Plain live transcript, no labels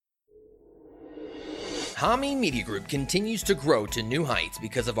Hameen Media Group continues to grow to new heights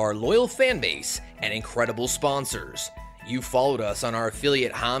because of our loyal fan base and incredible sponsors. You followed us on our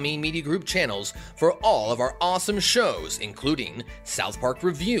affiliate Hameen Media Group channels for all of our awesome shows, including South Park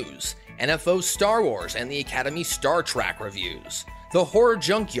Reviews, NFO Star Wars and the Academy Star Trek Reviews, The Horror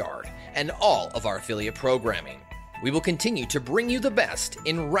Junkyard, and all of our affiliate programming. We will continue to bring you the best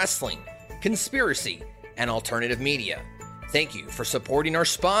in wrestling, conspiracy, and alternative media. Thank you for supporting our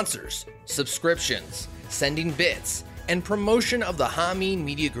sponsors, subscriptions, sending bits, and promotion of the Hameen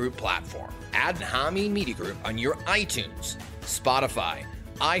Media Group platform. Add Hameen Media Group on your iTunes, Spotify,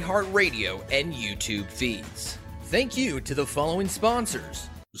 iHeartRadio, and YouTube feeds. Thank you to the following sponsors.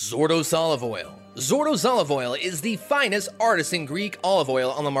 Zordos Olive Oil. Zordos Olive Oil is the finest artisan Greek olive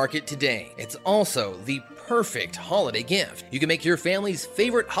oil on the market today. It's also the perfect holiday gift. You can make your family's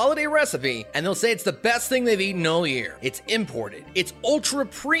favorite holiday recipe, and they'll say it's the best thing they've eaten all year. It's imported. It's ultra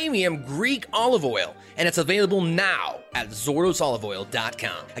premium Greek olive oil, and it's available now at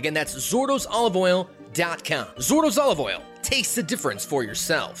ZordosOliveOil.com. Again, that's ZordosOliveOil.com. Zordos Olive Oil. Taste the difference for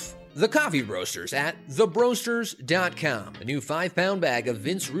yourself. The Coffee Roasters at TheBroasters.com. A new 5-pound bag of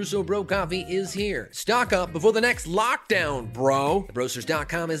Vince Russo Bro coffee is here. Stock up before the next lockdown, bro.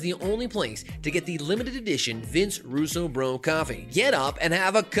 TheBroasters.com is the only place to get the limited edition Vince Russo Bro coffee. Get up and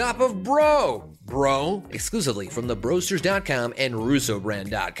have a cup of bro. Bro, exclusively from TheBroasters.com and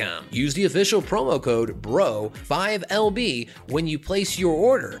RussoBrand.com. Use the official promo code BRO5LB when you place your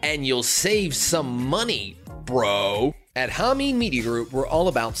order, and you'll save some money, bro. At Hameen Media Group, we're all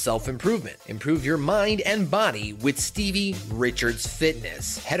about self-improvement. Improve your mind and body with Stevie Richards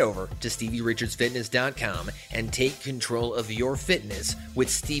Fitness. Head over to StevieRichardsFitness.com and take control of your fitness with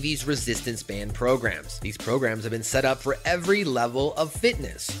Stevie's resistance band programs. These programs have been set up for every level of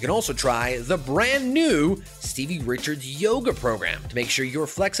fitness. You can also try the brand new Stevie Richards Yoga program to make sure your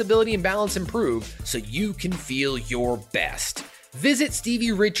flexibility and balance improve so you can feel your best. Visit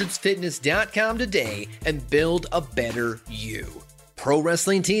StevieRichardsFitness.com today and build a better you.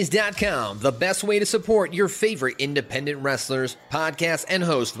 ProWrestlingTees.com, the best way to support your favorite independent wrestlers, podcasts, and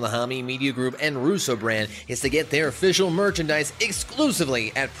hosts from the Hameen Media Group and Russo brand is to get their official merchandise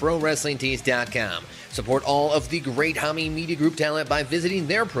exclusively at ProWrestlingTees.com. Support all of the great Hameen Media Group talent by visiting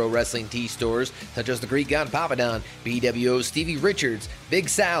their Pro Wrestling Tees stores, such as the Greek God Papadon, BWO Stevie Richards, Big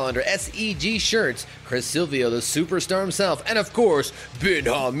Sal under SEG Shirts, Chris Silvio, the superstar himself, and of course, Ben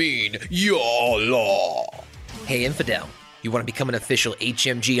Hameen, Yallah. Hey, Infidel. You want to become an official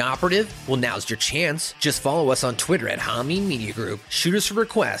HMG operative? Well, now's your chance. Just follow us on Twitter at Hameen Media Group, shoot us a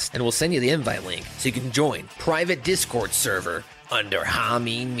request, and we'll send you the invite link so you can join private Discord server under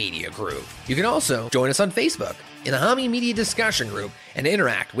Hameen Media Group. You can also join us on Facebook in the Hameen Media discussion group and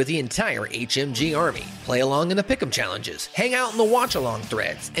interact with the entire HMG army. Play along in the Pick'em challenges, hang out in the watch-along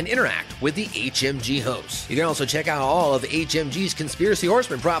threads, and interact with the HMG hosts. You can also check out all of HMG's Conspiracy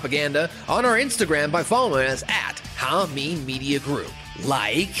Horseman propaganda on our Instagram by following us at Hameen Media Group.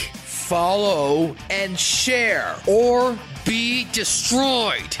 Like, follow, and share, or be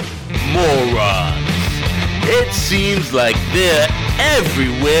destroyed. Morons. It seems like they're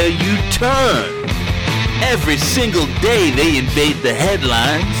everywhere you turn. Every single day they invade the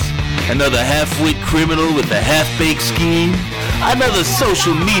headlines. Another half-wit criminal with a half-baked scheme. Another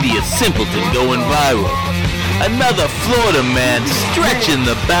social media simpleton going viral. Another Florida man stretching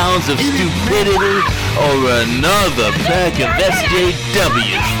the bounds of stupidity. Or another pack of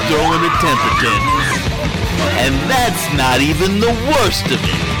SJWs throwing a temper tantrum. And that's not even the worst of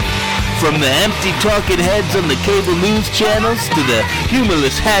it. From the empty talking heads on the cable news channels, to the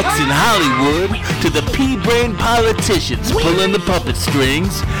humorless hacks in Hollywood, to the pea-brain politicians pulling the puppet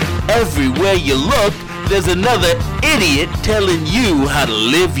strings, everywhere you look, there's another idiot telling you how to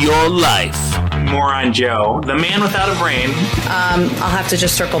live your life. Moron Joe, the man without a brain. I'll have to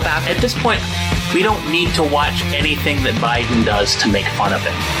just circle back. At this point, we don't need to watch anything that Biden does to make fun of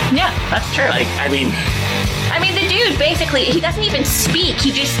it. Yeah, that's true. I mean, the dude, basically, he doesn't even speak.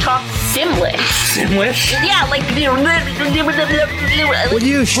 He just talks Simlish. Simlish? Yeah, like... Will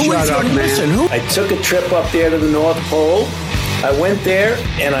you shut up, man? I took a trip up there to the North Pole. I went there,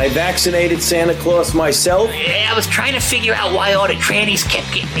 and I vaccinated Santa Claus myself. I was trying to figure out why all the trannies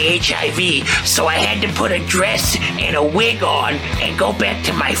kept getting the HIV, so I had to put a dress and a wig on and go back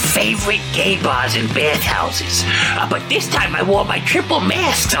to my favorite gay bars and bathhouses. But this time I wore my triple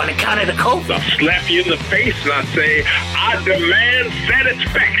masks on account of the COVID. I'll slap you in the face and I'll say, I demand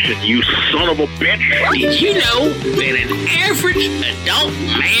satisfaction, you son of a bitch. Did you know that an average adult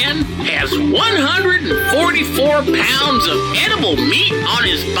man has 144 pounds of edible meat on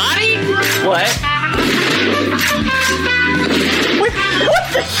his body? What? What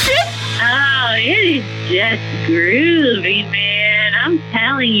the shit? Oh, It's just groovy, man. I'm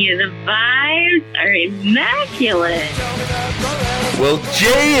telling you, the vibes are immaculate. Well,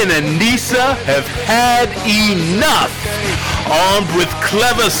 Jay and Anissa have had enough. Armed with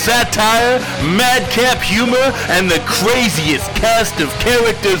clever satire, madcap humor, and the craziest cast of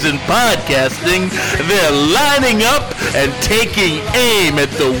characters in podcasting, they're lining up and taking aim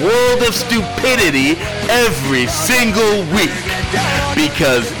at the world of stupidity every single week.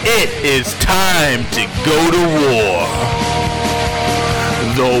 Because it is time to go to war.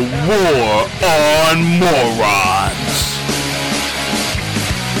 The War on Morons.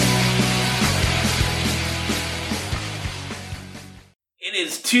 It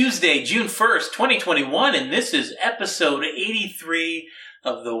is Tuesday, June 1st, 2021, and this is episode 83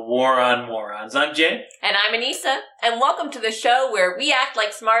 of The War on Morons. I'm Jay. And I'm Anissa, and welcome to the show where we act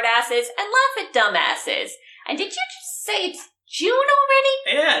like smartasses and laugh at dumbasses. And did you just say it's June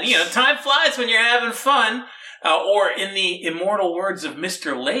already? Yeah, time flies when you're having fun. Or in the immortal words of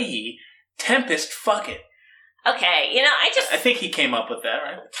Mr. Leahy, Tempest, fuck it. Okay, I think he came up with that,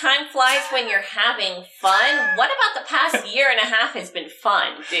 right? Time flies when you're having fun? What about the past year and a half has been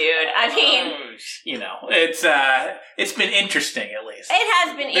fun, dude? I mean... it's been interesting, at least. It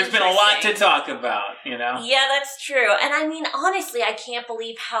has been interesting. There's been a lot to talk about, Yeah, that's true. And I mean, honestly, I can't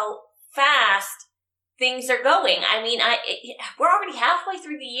believe how fast things are going. I mean, we're already halfway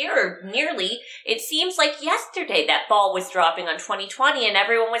through the year, nearly. It seems like yesterday that ball was dropping on 2020 and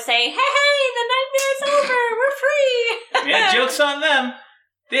everyone was saying, hey, the nightmare's over, we're free. Yeah, joke's on them.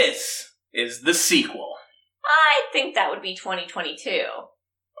 This is the sequel. I think that would be 2022.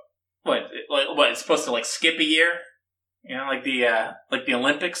 What, it's supposed to, skip a year? Like the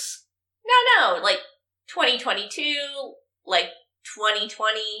Olympics? No, 2022,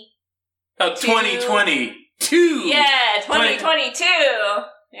 2020... Oh, 2022. Yeah, 2022.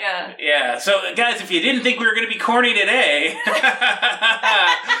 Yeah. Yeah. So, guys, if you didn't think we were going to be corny today,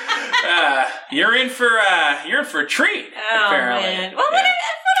 you're in for a treat. Oh, apparently. Man. Well, what are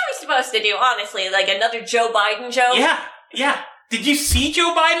we supposed to do? Honestly, another Joe Biden joke? Yeah. Did you see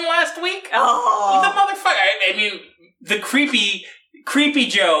Joe Biden last week? Oh, the motherfucker. I mean, the creepy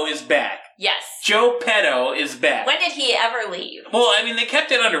Joe is back. Yes. Joe Pedo is back. When did he ever leave? Well, I mean, they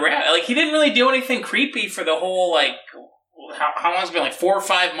kept it under wraps. He didn't really do anything creepy for the whole, how long has it been? 4 or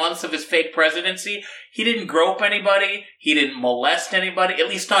 5 months of his fake presidency? He didn't grope anybody. He didn't molest anybody, at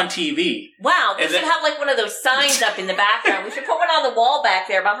least on TV. Wow, we should have, one of those signs up in the background. We should put one on the wall back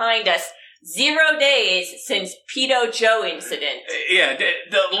there behind us. 0 days since Pedo Joe incident. Yeah,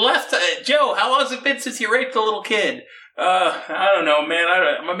 the left... Joe, how long has it been since you raped a little kid? I don't know, man.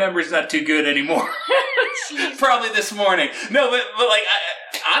 My memory's not too good anymore. Probably this morning. No, but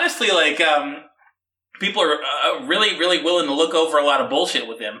honestly, people are really, really willing to look over a lot of bullshit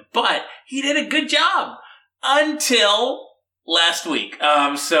with him. But he did a good job until last week.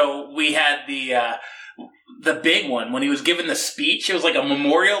 So we had the big one when he was giving the speech. It was like a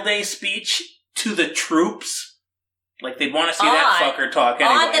Memorial Day speech to the troops. They'd want to see that fucker talk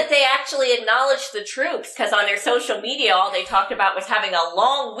anyway. Odd that they actually acknowledged the troops, because on their social media, all they talked about was having a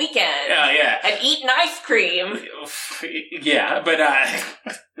long weekend. Yeah. And eating ice cream. Yeah, but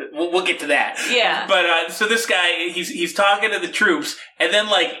we'll get to that. Yeah. But so this guy, he's talking to the troops, and then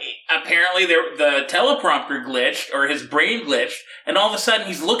apparently the teleprompter glitched, or his brain glitched, and all of a sudden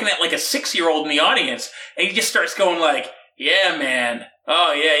he's looking at a 6-year-old in the audience, and he just starts going yeah, man.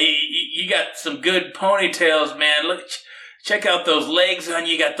 Oh, yeah, you got some good ponytails, man. Look, check out those legs on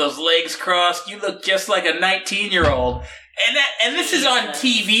you. You got those legs crossed. You look just like a 19-year-old. And this is on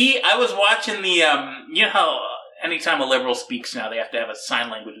TV. I was watching the, how anytime a liberal speaks now, they have to have a sign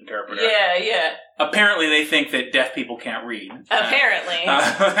language interpreter. Yeah. Apparently, they think that deaf people can't read. Apparently.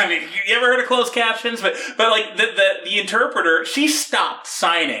 I mean, you ever heard of closed captions? But the interpreter, she stopped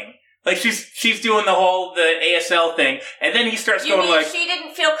signing. She's doing the ASL thing, and then he starts going she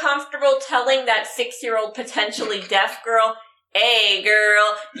didn't feel comfortable telling that 6-year-old potentially deaf girl, hey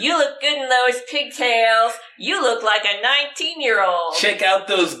girl, you look good in those pigtails, you look like a 19-year-old. Check out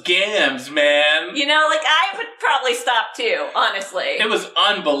those gams, man. I would probably stop too, honestly. It was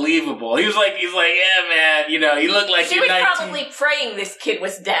unbelievable. He's like, yeah man, you look like you're 19. She was probably praying this kid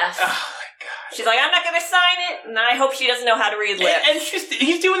was deaf. Oh. She's like, I'm not going to sign it, and I hope she doesn't know how to read lips. And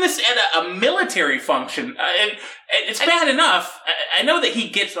he's doing this at a military function. It's bad enough. I know that he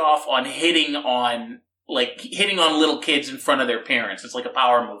gets off on hitting on little kids in front of their parents. It's like a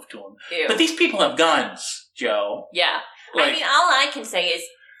power move to him. Ew. But these people have guns, Joe. Yeah. All I can say is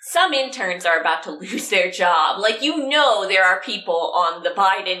some interns are about to lose their job. There are people on the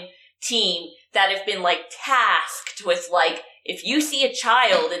Biden team that have been, tasked with, if you see a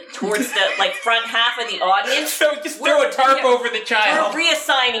child towards the like front half of the audience, so just throw a tarp over the child. We're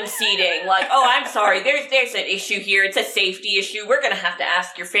reassigning seating. Like, oh, I'm sorry, there's an issue here. It's a safety issue. We're gonna have to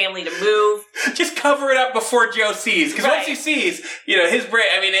ask your family to move. Just cover it up before Joe sees, because once he sees, his brain.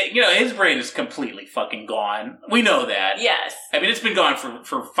 I mean, his brain is completely fucking gone. We know that. Yes. I mean, it's been gone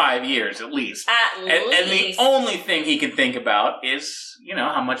for 5 years at least. At least. And the only thing he can think about is,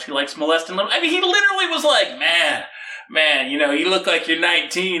 how much he likes molesting little. I mean, he literally was like, man, you look like you're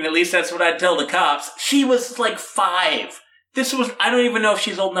 19. At least that's what I'd tell the cops. She was like 5. I don't even know if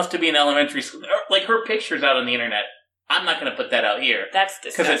she's old enough to be in elementary school. Like, her picture's out on the internet. I'm not going to put that out here. That's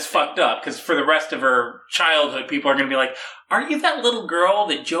disgusting. Because it's fucked up. Because for the rest of her childhood, people are going to be like, aren't you that little girl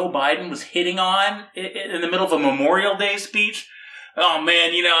that Joe Biden was hitting on in the middle of a Memorial Day speech? Oh,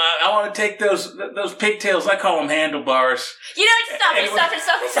 man, I want to take those pigtails. I call them handlebars. Stop it.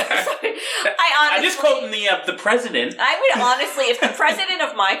 I'm just quoting the president. I would honestly, if the president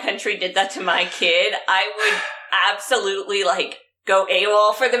of my country did that to my kid, I would absolutely, go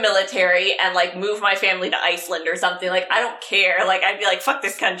AWOL for the military and, move my family to Iceland or something. I don't care. I'd be like, fuck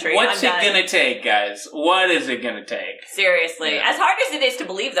this country. What's it gonna take, guys? What is it gonna take? Seriously. Yeah. As hard as it is to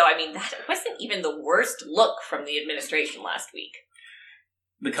believe, though, I mean, that wasn't even the worst look from the administration last week.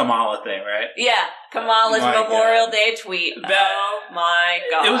 The Kamala thing, right? Yeah, Kamala's Memorial Day tweet. Oh my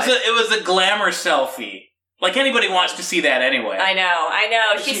god! It was a glamour selfie. Like, anybody wants to see that anyway. I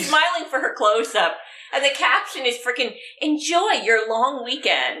know. She's smiling for her close up, and the caption is freaking "Enjoy your long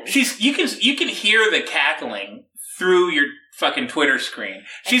weekend." You can hear the cackling through your fucking Twitter screen.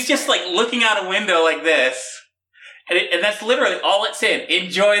 She's just looking out a window like this, and that's literally all it's saying.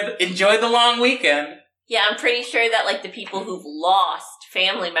 Enjoy the long weekend. Yeah, I'm pretty sure that the people who've lost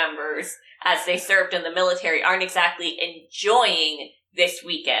family members as they served in the military aren't exactly enjoying this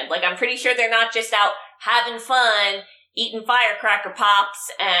weekend. I'm pretty sure they're not just out having fun, eating firecracker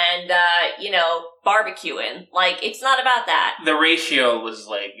pops and, barbecuing. It's not about that. The ratio was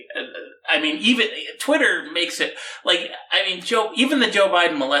even Twitter makes it, even the Joe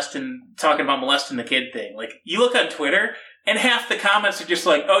Biden talking about molesting the kid thing. You look on Twitter and half the comments are just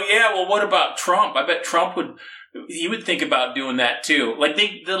oh yeah, well, what about Trump? I bet Trump would think about doing that too.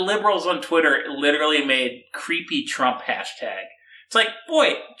 The liberals on Twitter literally made creepy Trump hashtag. It's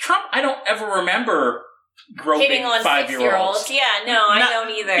boy, Trump, I don't ever remember groping hitting on 5-year-olds. Yeah, no, I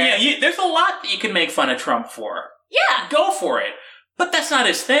don't either. Yeah, there's a lot that you can make fun of Trump for. Yeah. Go for it. But that's not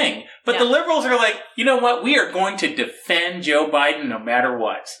his thing. But the liberals are you know what? We are going to defend Joe Biden no matter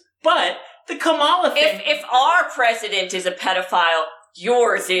what. But the Kamala thing... If our president is a pedophile,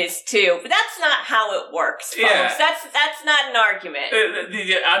 yours is too. But that's not how it works, folks. Yeah. That's not an argument.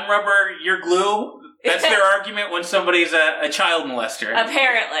 I'm rubber, you're glue. That's their argument when somebody's a child molester.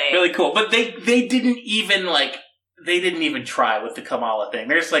 Apparently. Really cool. But they didn't even try with the Kamala thing.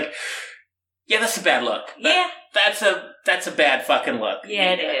 They're just yeah, that's a bad look. Yeah. That's a bad fucking look.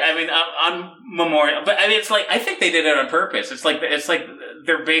 Yeah, it is. I mean, on Memorial, but I mean, I think they did it on purpose. It's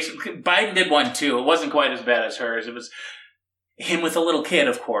they're basically, Biden did one too. It wasn't quite as bad as hers. It was him with a little kid,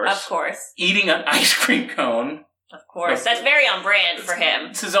 of course. Of course. Eating an ice cream cone. Of course. That's very on brand for him.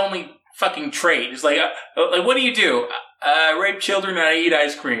 It's his only fucking trait. It's what do you do? I rape children and I eat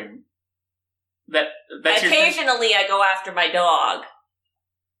ice cream. That's occasionally I go after my dog.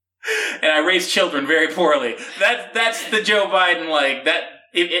 And I raise children very poorly. That's the Joe Biden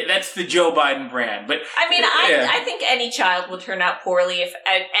that's the Joe Biden brand. But I mean, I think any child will turn out poorly if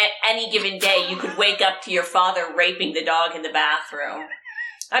at any given day you could wake up to your father raping the dog in the bathroom.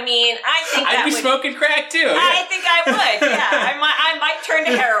 I mean, I think I'd be smoking crack too. Yeah. I think I would. Yeah, I might turn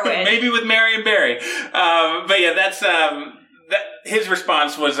to heroin. Maybe with Marion Barry. But yeah, that's his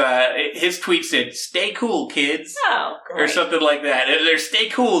response was his tweet said, "Stay cool, kids," or something like that. They're stay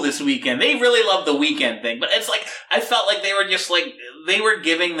cool this weekend. They really love the weekend thing, but it's I felt like they were just they were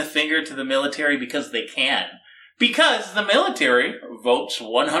giving the finger to the military because they can. Because the military votes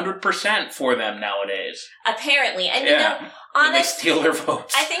 100% for them nowadays. Apparently. And honestly, they steal their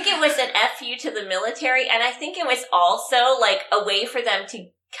votes. I think it was an FU to the military, and I think it was also a way for them to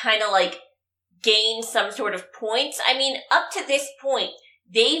kind of gain some sort of points. I mean, up to this point,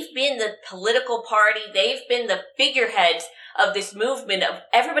 they've been the political party, they've been the figureheads of this movement of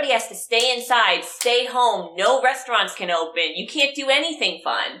everybody has to stay inside, stay home, no restaurants can open, you can't do anything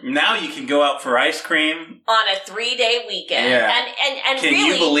fun. Now you can go out for ice cream. On a 3-day weekend. Yeah. And can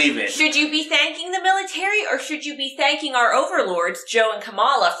really, you believe it? Should you be thanking the military or should you be thanking our overlords, Joe and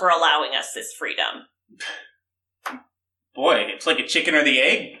Kamala, for allowing us this freedom? boy, it's like a chicken or the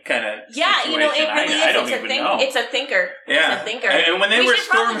egg kind of situation. You know, it really is. I don't even know. It's a thinker. Yeah. It's a thinker. And when they we were should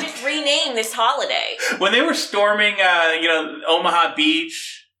probably just rename this holiday. When they were storming, Omaha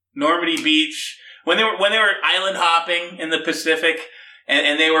Beach, Normandy Beach, when they were island hopping in the Pacific,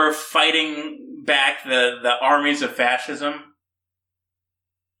 and they were fighting back the armies of fascism.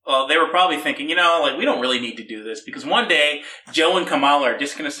 Well, they were probably thinking, we don't really need to do this because one day Joe and Kamala are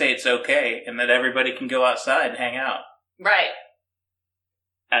just going to say it's okay and that everybody can go outside and hang out. Right.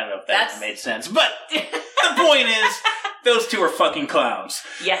 I don't know if that made sense, but the point is, those two are fucking clowns.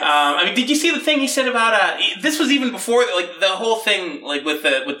 Yes. Did you see the thing he said about this was even before the whole thing with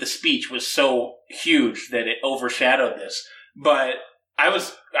the speech was so huge that it overshadowed this, but. I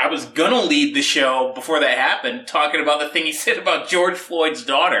was gonna lead the show before that happened, talking about the thing he said about George Floyd's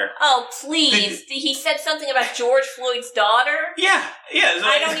daughter. Oh, please! He said something about George Floyd's daughter. Yeah.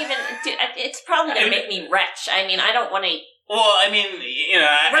 I don't even. It's probably gonna make me retch. I don't want to. Well,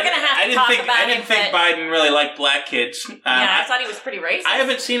 we're gonna have to talk about it. I didn't think Biden really liked black kids. I thought he was pretty racist. I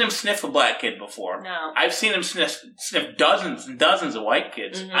haven't seen him sniff a black kid before. No, I've seen him sniff dozens and dozens of white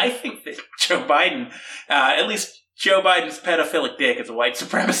kids. Mm-hmm. I think that Joe Biden, at least. Joe Biden's pedophilic dick is a white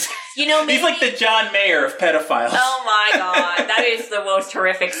supremacist. Maybe... He's like the John Mayer of pedophiles. Oh my god, that is the most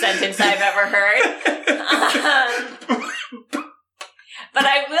horrific sentence I've ever heard. But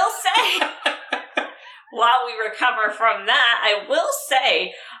I will say, while we recover from that, I will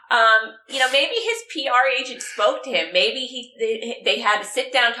say, maybe his PR agent spoke to him. Maybe they had a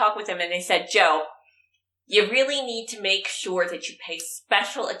sit-down talk with him and they said, Joe, you really need to make sure that you pay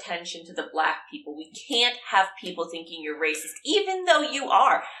special attention to the black people. We can't have people thinking you're racist, even though you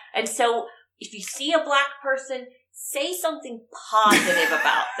are. And so if you see a black person, say something positive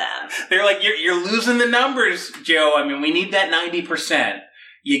about them. They're like, you're losing the numbers, Joe. We need that 90%.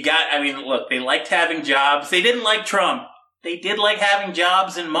 Look, they liked having jobs. They didn't like Trump. They did like having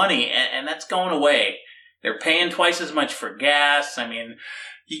jobs and money, and that's going away. They're paying twice as much for gas.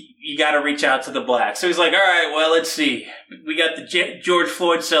 You got to reach out to the blacks. So he's like, all right, well, let's see. We got the George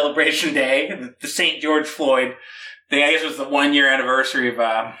Floyd celebration day, the St. George Floyd thing. I guess it was the 1-year anniversary of,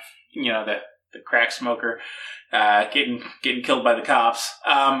 the crack smoker getting killed by the cops.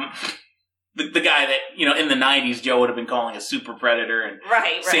 The guy that, in the 90s, Joe would have been calling a super predator and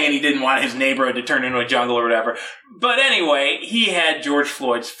saying he didn't want his neighborhood to turn into a jungle or whatever. But anyway, he had George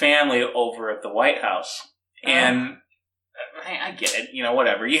Floyd's family over at the White House. And... I get it,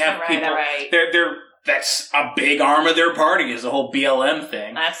 whatever. You have people. They're that's a big arm of their party is the whole BLM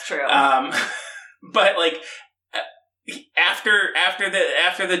thing. That's true. But after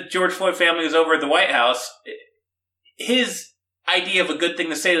the George Floyd family was over at the White House, his idea of a good thing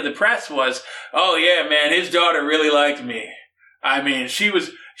to say to the press was, "Oh yeah, man, his daughter really liked me. She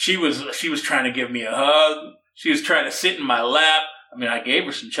was trying to give me a hug. She was trying to sit in my lap. I gave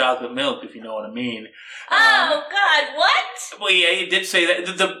her some chocolate milk, if you know what I mean." Oh, God, what? Well, yeah, he did say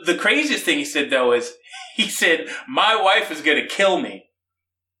that. The craziest thing he said, though, is he said, "My wife is going to kill me."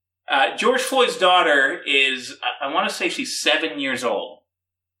 George Floyd's daughter is, I want to say she's 7 years old.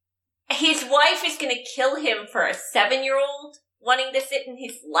 His wife is going to kill him for a 7-year-old wanting to sit in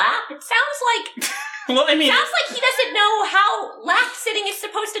his lap? It sounds like... Well, sounds like he doesn't know how lap sitting is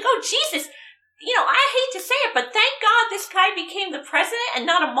supposed to go. Jesus. I hate to say it, but thank God this guy became the president and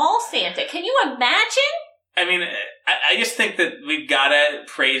not a mall Santa. Can you imagine? I just think that we've got to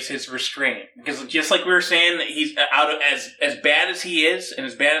praise his restraint. Because just like we were saying, that he's out of, as bad as he is and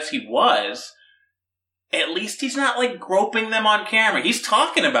as bad as he was, at least he's not, groping them on camera. He's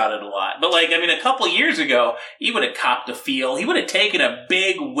talking about it a lot. But, a couple years ago, he would have copped a feel. He would have taken a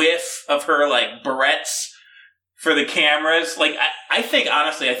big whiff of her, barrettes for the cameras. I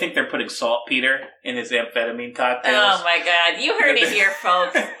think they're putting saltpeter in his amphetamine cocktails. Oh, my God. You heard it here,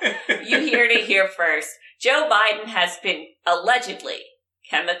 folks. You heard it here first. Joe Biden has been allegedly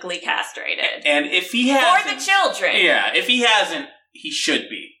chemically castrated. And if he hasn't... For the children. Yeah, if he hasn't, he should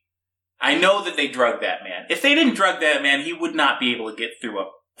be. I know that they drugged that man. If they didn't drug that man, he would not be able to get through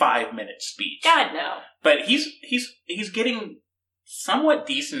a 5-minute speech. God, no. But he's getting somewhat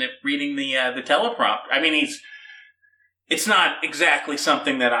decent at reading the teleprompter. It's not exactly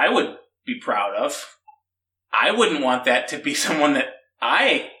something that I would be proud of. I wouldn't want that to be someone that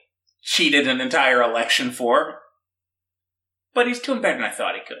I cheated an entire election for. But he's doing better than I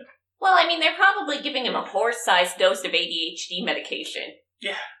thought he could. Well, they're probably giving him a horse-sized dose of ADHD medication.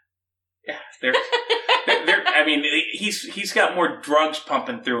 Yeah. Yeah. He's got more drugs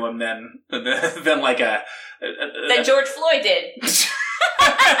pumping through him than George Floyd did.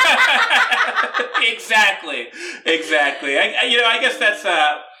 Exactly. I guess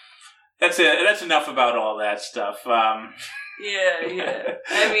That's enough about all that stuff. Yeah.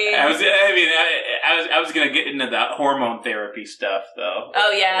 I mean, I was gonna get into the hormone therapy stuff, though.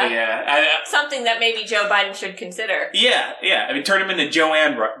 Oh yeah, yeah. Something that maybe Joe Biden should consider. Yeah. I mean, turn him into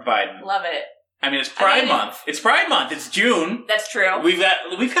Joanne Biden. Love it. I mean, it's Pride Month. It's Pride Month. It's June. That's true. We've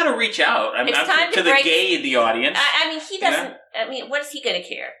got to reach out. It's time to the gay in the audience. I mean, he doesn't. You know? I mean, what is he going to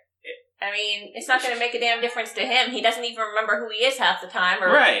care? I mean, it's not going to make a damn difference to him. He doesn't even remember who he is half the time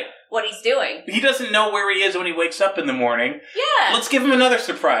or what he's doing. He doesn't know where he is when he wakes up in the morning. Yeah. Let's give him another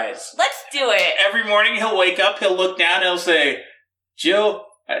surprise. Let's do it. Every morning he'll wake up, he'll look down, and he'll say, Jill,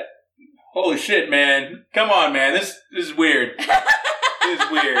 holy shit, man. Come on, man. This is weird. This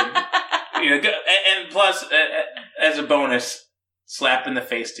is weird. You know, and plus, as a bonus, slap in the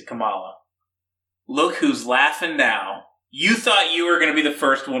face to Kamala. Look who's laughing now. You thought you were going to be the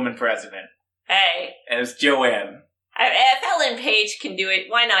first woman president. Hey. And it's Joanne. If Ellen Page can do it,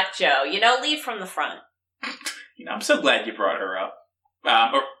 why not Joe? You know, lead from the front. You know, I'm so glad you brought her up.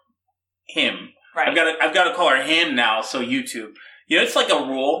 Or him. Right. I've got to call her him now, so YouTube. You know, it's like a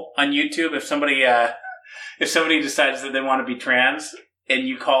rule on YouTube. If somebody decides that they want to be trans, and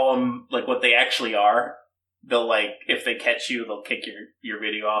you call them like what they actually are, they'll if they catch you, they'll kick your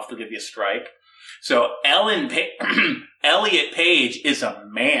video off. They'll give you a strike. So Elliot Page is a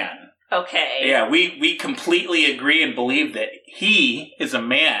man. Okay. Yeah, we completely agree and believe that he is a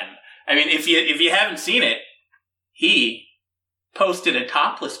man. I mean, if you haven't seen it, he posted a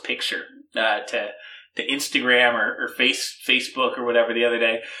topless picture to Instagram or Facebook or whatever the other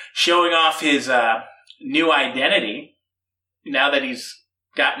day, showing off his new identity. Now that he's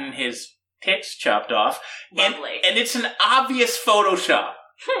gotten his tits chopped off. Lovely. And it's an obvious Photoshop.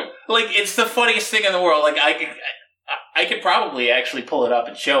 Like, it's the funniest thing in the world. Like, I could probably actually pull it up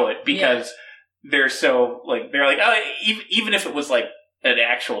and show it because they're like, oh, even if it was like an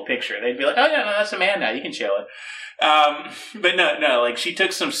actual picture, they'd be like, oh yeah, no, that's a man now. You can show it. But no, like she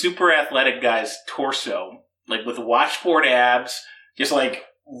took some super athletic guy's torso, like with washboard abs, just like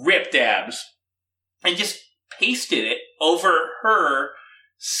ripped abs, and just pasted it over her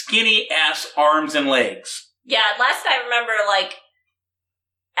skinny ass arms and legs. Yeah, last I remember, like,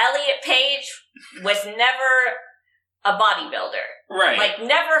 Elliot Page was never a bodybuilder. Right. Like,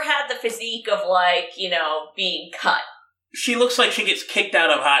 never had the physique of, like, you know, being cut. She looks like she gets kicked out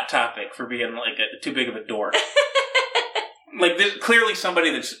of Hot Topic for being, like, too big of a dork. Like, there's clearly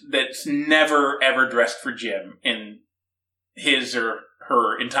somebody that's never, ever dressed for gym in his or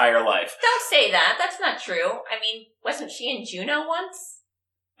her entire life. Don't say that. That's not true. I mean, wasn't she in Juno once?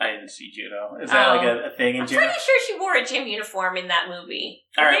 I didn't see Juno. Is that like a thing in Juno? I'm pretty sure she wore a gym uniform in that movie.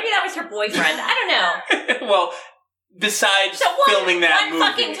 Or maybe that was her boyfriend. I don't know. Well, besides filming that movie.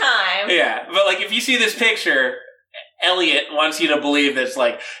 One fucking time. Yeah, but like if you see this picture, Elliot wants you to believe that's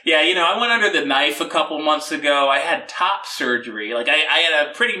like, yeah, you know, I went under the knife a couple months ago. I had top surgery. Like I had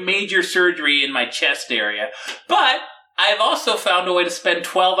a pretty major surgery in my chest area. But I've also found a way to spend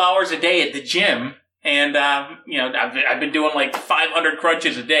 12 hours a day at the gym. And, you know, I've been doing like 500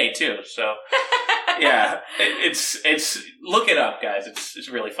 crunches a day too. So, yeah, it's, look it up, guys. It's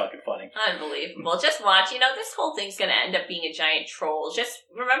really fucking funny. Unbelievable. Just watch. You know, this whole thing's going to end up being a giant troll. Just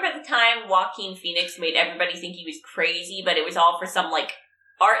remember the time Joaquin Phoenix made everybody think he was crazy, but it was all for some, like,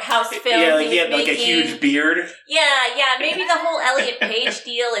 art house film. Yeah, like he had like a huge beard. Yeah. Maybe the whole Elliot Page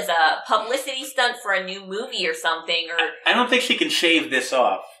deal is a publicity stunt for a new movie or something. Or I don't think she can shave this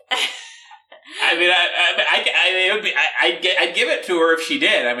off. I mean, I'd give it to her if she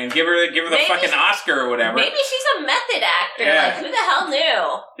did. I mean, give her the fucking Oscar or whatever. Maybe she's a method actor. Yeah. Like, who the hell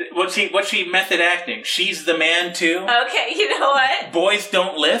knew? What's she method acting? She's the man too. Okay, you know what? Boys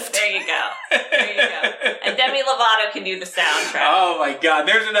don't lift. There you go. And Demi Lovato can do the soundtrack. Oh my God,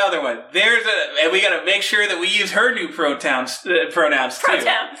 there's another one. And we got to make sure that we use her new pronouns too. Pronouns,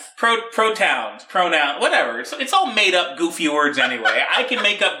 whatever. It's all made up goofy words anyway. I can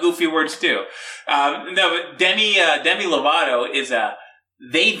make up goofy words too. No, but Demi Lovato is a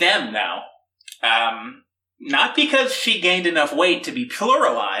they/them now. Not because she gained enough weight to be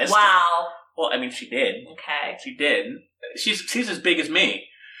pluralized. Wow. Well, I mean, she did. Okay. She did. She's as big as me.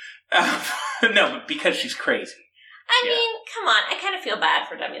 No, but because she's crazy. I mean, come on. I kind of feel bad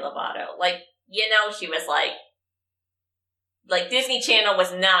for Demi Lovato. Like, you know, she was like Disney Channel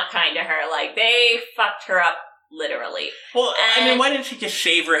was not kind to her. Like, they fucked her up. Literally. Well, I mean, why didn't she just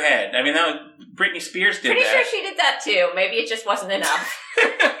shave her head? I mean, Britney Spears did pretty that. Pretty sure she did that too. Maybe it just wasn't enough.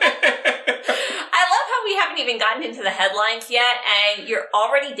 I love how we haven't even gotten into the headlines yet, and you're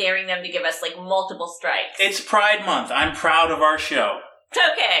already daring them to give us, like, multiple strikes. It's Pride Month. I'm proud of our show.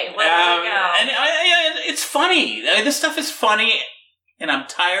 Okay, well, there you go. And it's funny. This stuff is funny, and I'm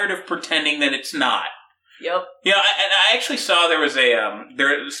tired of pretending that it's not. Yep. Yeah, I actually saw there was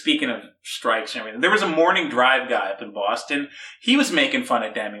speaking of strikes and everything, there was a morning drive guy up in Boston. He was making fun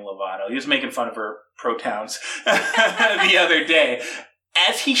of Demi Lovato. He was making fun of her pronouns the other day,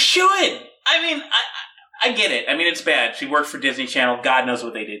 as he should. I mean, I get it. I mean, it's bad. She worked for Disney Channel. God knows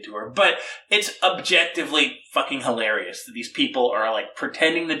what they did to her. But it's objectively fucking hilarious that these people are, like,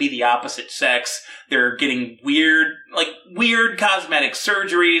 pretending to be the opposite sex. They're getting weird cosmetic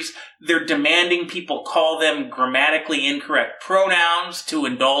surgeries. They're demanding people call them grammatically incorrect pronouns to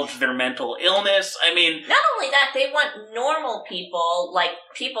indulge their mental illness. I mean... Not only that, they want normal people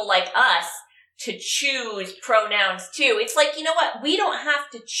like us, to choose pronouns too. It's like, you know what? We don't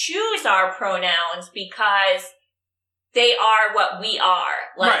have to choose our pronouns because they are what we are.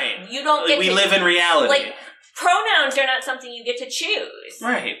 Like, right. You don't get we live in reality. Like, pronouns are not something you get to choose.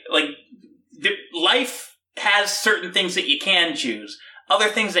 Right. Like, life has certain things that you can choose, other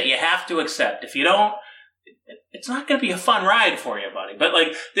things that you have to accept. If you don't, it's not going to be a fun ride for you, buddy. But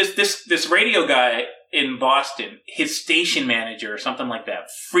like this radio guy in Boston, his station manager or something like that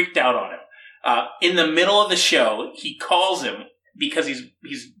freaked out on him. In the middle of the show, he calls him because he's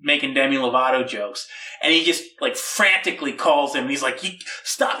making Demi Lovato jokes, and he just like frantically calls him. And he's like,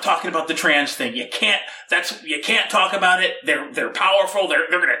 "Stop talking about the trans thing. You can't talk about it. They're powerful. They're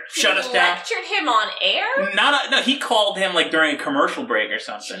gonna shut us down." Lectured him on air? No. He called him like during a commercial break or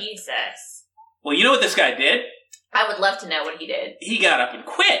something. Jesus. Well, you know what this guy did? I would love to know what he did. He got up and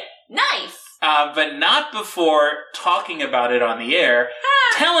quit. Nice. But not before talking about it on the air,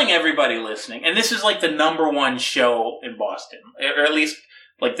 telling everybody listening, and this is like the #1 show in Boston, or at least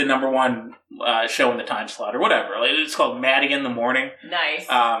like the #1 show in the time slot, or whatever. It's called Maddie in the Morning. Nice.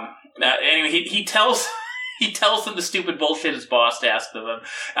 Anyway, he tells them the stupid bullshit his boss asked of him,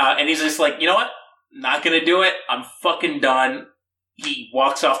 and he's just like, you know what? Not gonna do it. I'm fucking done. He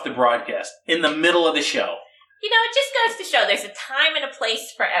walks off the broadcast in the middle of the show. You know, it just goes to show there's a time and a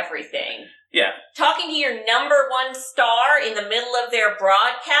place for everything. Yeah. Talking to your #1 star in the middle of their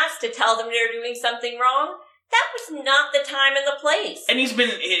broadcast to tell them they're doing something wrong, that was not the time and the place. And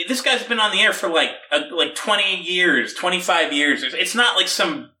this guy's been on the air for like 20 years, 25 years. It's not like it's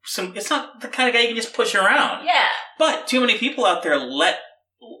not the kind of guy you can just push around. Yeah. But too many people out there let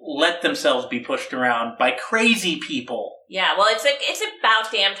themselves be pushed around by crazy people. Yeah, well, it's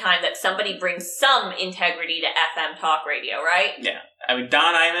about damn time that somebody brings some integrity to FM talk radio, right? Yeah. I mean,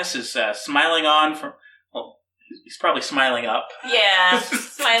 Don Imus is smiling on from... Well, he's probably smiling up. Yeah,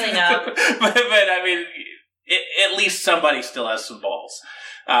 smiling up. but I mean, at least somebody still has some balls.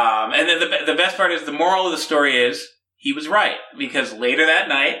 And then the best part is, the moral of the story is, he was right. Because later that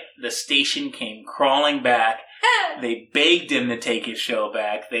night, the station came crawling back. They begged him to take his show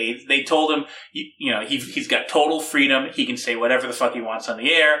back. They told him, he's got total freedom. He can say whatever the fuck he wants on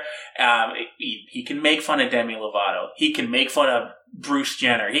the air. He can make fun of Demi Lovato. He can make fun of Bruce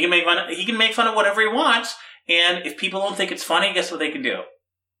Jenner. He can make fun of whatever he wants. And if people don't think it's funny, guess what they can do?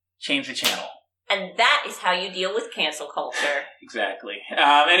 Change the channel. And that is how you deal with cancel culture. Exactly.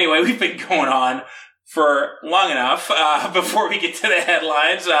 Anyway, we've been going on for long enough. Before we get to the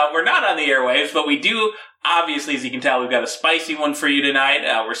headlines, we're not on the airwaves, but we do. Obviously, as you can tell, we've got a spicy one for you tonight.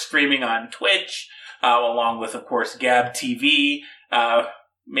 We're streaming on Twitch, along with, of course, Gab TV.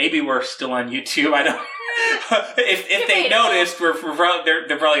 Maybe we're still on YouTube. I don't. if they noticed, they're probably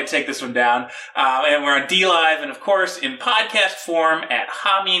going to take this one down. And we're on DLive, and of course, in podcast form at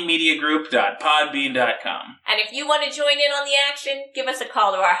hameenmediagroup.podbean.com. And if you want to join in on the action, give us a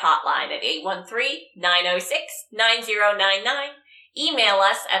call to our hotline at 813-906-9099. Email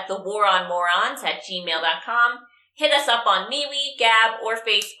us at thewaronmorons@gmail.com. Hit us up on MeWe, Gab, or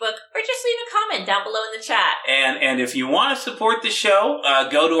Facebook, or just leave a comment down below in the chat. And if you want to support the show,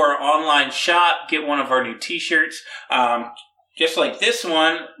 go to our online shop, get one of our new t-shirts. Just like this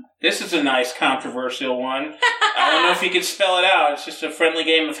one. This is a nice controversial one. I don't know if you can spell it out. It's just a friendly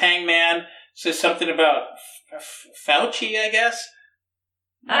game of Hangman. It says something about Fauci, I guess.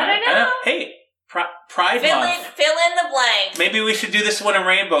 I don't know. Hey. Pride Month. Fill in the blank. Maybe we should do this one in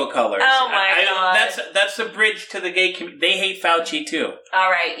rainbow colors. Oh my God. That's a bridge to the gay community. They hate Fauci too.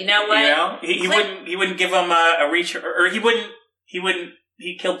 All right, you know what? You know, he wouldn't give them a reach, or he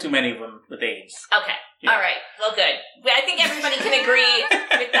he killed too many of them with AIDS. Okay. Yeah. All right. Well, good. I think everybody can agree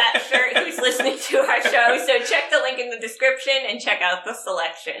with that shirt who's listening to our show. So check the link in the description and check out the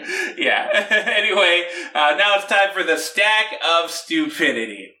selection. Yeah. Anyway, now it's time for the stack of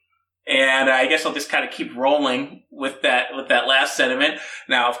stupidity. And I guess I'll just kind of keep rolling with that last sentiment.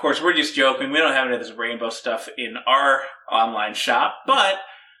 Now, of course, we're just joking. We don't have any of this rainbow stuff in our online shop, but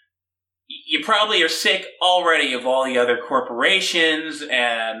you probably are sick already of all the other corporations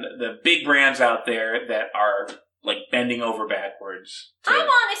and the big brands out there that are like bending over backwards. I'm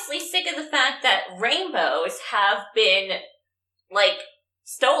honestly sick of the fact that rainbows have been like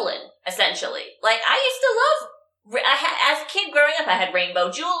stolen, essentially. Like I used to love. As a kid growing up, I had rainbow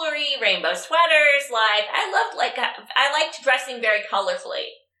jewelry, rainbow sweaters. Like I liked dressing very colorfully,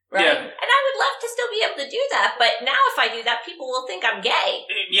 right? Yeah. And I would love to still be able to do that. But now, if I do that, people will think I'm gay.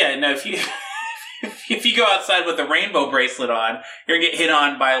 Yeah, no. If you go outside with a rainbow bracelet on, you're gonna get hit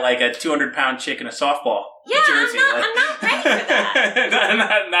on by like a 200-pound chick in a softball jersey. I'm not ready for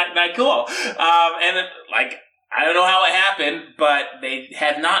that. not cool. And like. I don't know how it happened, but they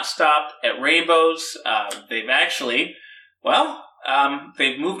have not stopped at rainbows. They've actually,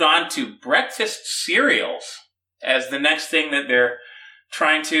 they've moved on to breakfast cereals as the next thing that they're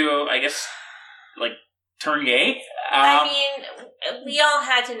trying to, I guess, like, turn gay. I mean, we all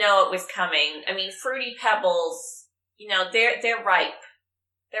had to know it was coming. I mean, Fruity Pebbles, you know, they're ripe.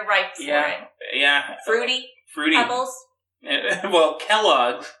 They're ripe for it. Yeah. Fruity Pebbles? Well,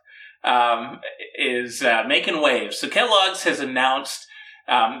 Kellogg's is making waves. So Kellogg's has announced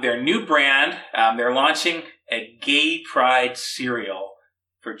their new brand. They're launching a gay pride cereal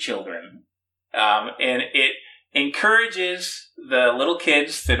for children. And it encourages the little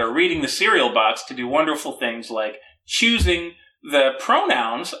kids that are reading the cereal box to do wonderful things like choosing the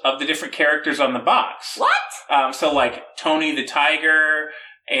pronouns of the different characters on the box. What? So like Tony the Tiger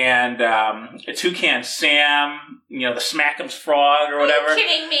and Toucan Sam, you know, the Smack'em's Frog or whatever. Are you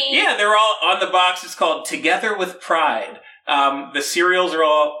kidding me? Yeah, they're all on the box. It's called Together with Pride. The cereals are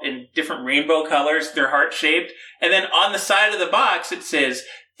all in different rainbow colors. They're heart-shaped. And then on the side of the box, it says,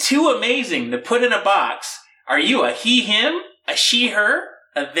 "Too amazing to put in a box. Are you a he, him, a she, her,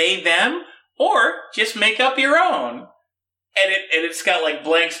 a they, them, or just make up your own?" And it's got like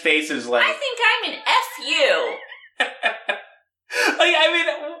blank spaces like... I think I'm an F-U. Like, I mean,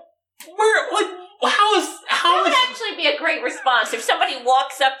 how would actually be a great response if somebody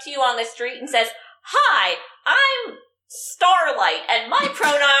walks up to you on the street and says, "Hi, I'm Starlight, and my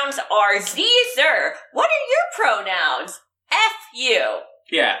pronouns are Zer. What are your pronouns?" F-U.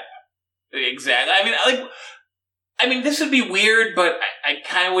 Yeah, exactly. I mean, this would be weird, but I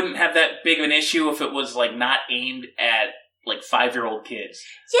kind of wouldn't have that big of an issue if it was like not aimed at like 5-year-old kids.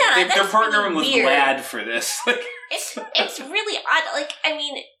 Yeah, they're partnering really with Glad for this. It's really odd. Like, I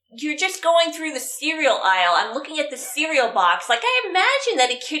mean, you're just going through the cereal aisle. I'm looking at the cereal box. Like, I imagine that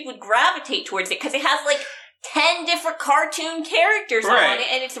a kid would gravitate towards it because it has like 10 different cartoon characters on it,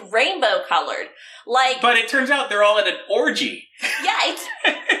 and it's rainbow colored. Like, but it turns out they're all at an orgy. Yeah, it's.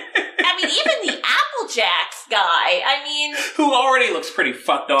 I mean, even the Apple Jacks guy. I mean, who already looks pretty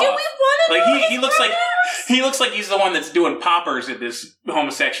fucked off. Do we want to know he looks like he looks like he's the one that's doing poppers at this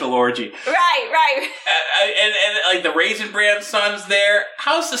homosexual orgy. Right. And like the Raisin Bran son's there.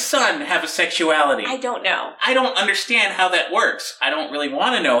 How's the son have a sexuality? I don't know. I don't understand how that works. I don't really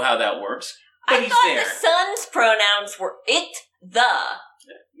want to know how that works. But I thought the son's pronouns were it, the.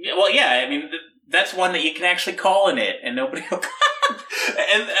 Yeah, well, yeah. I mean, that's one that you can actually call in it, and nobody will.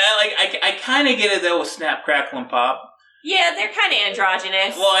 And I kind of get it though with Snap, Crackle, and Pop. Yeah, they're kind of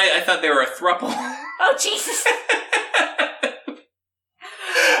androgynous. Well, I thought they were a throuple. Oh, Jesus.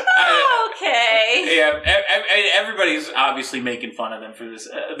 Okay. Yeah, everybody's obviously making fun of them for this.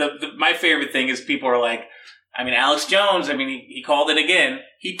 My favorite thing is people are like, I mean, Alex Jones, I mean, he called it again.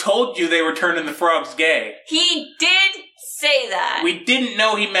 He told you they were turning the frogs gay. He did say that. We didn't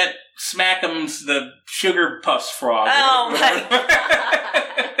know he meant Smack'em's the Sugar Puffs frog. Oh, my God.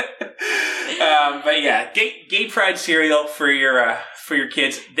 But yeah, gay pride cereal for your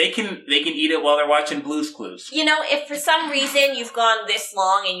kids. They can eat it while they're watching Blue's Clues. You know, if for some reason you've gone this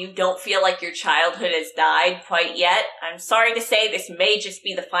long and you don't feel like your childhood has died quite yet, I'm sorry to say this may just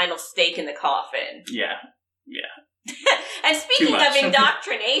be the final stake in the coffin. Yeah. And speaking of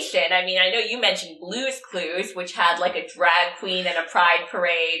indoctrination, I mean, I know you mentioned Blue's Clues, which had like a drag queen and a pride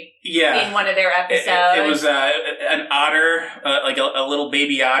parade in one of their episodes. It was an otter, like a little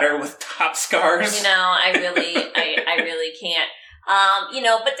baby otter with top scars. You know, I really can't. You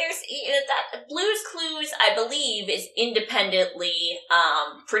know, but there's that Blue's Clues, I believe, is independently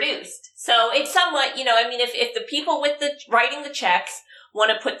produced. So it's somewhat, you know, I mean, if the people with the writing the checks want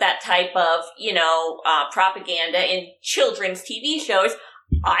to put that type of, you know, propaganda in children's TV shows,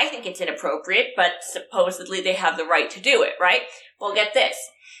 I think it's inappropriate, but supposedly they have the right to do it, right? Well, get this.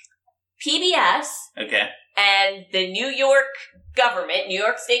 PBS and the New York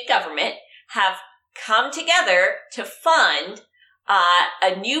State government, have come together to fund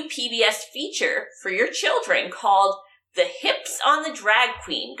a new PBS feature for your children called The hips on the drag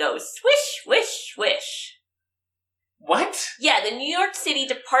queen go swish, swish, swish. What? Yeah, the New York City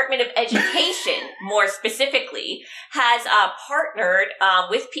Department of Education, more specifically, has partnered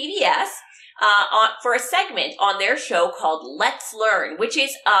with PBS for a segment on their show called Let's Learn, which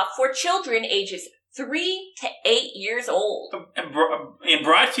is for children ages 3 to 8 years old. And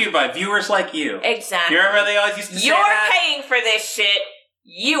brought to you by viewers like you. Exactly. You remember they always used to say that? You're paying for this shit.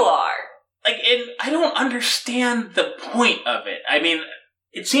 You are. Like, and I don't understand the point of it. I mean,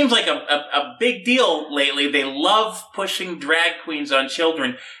 it seems like a big deal lately. They love pushing drag queens on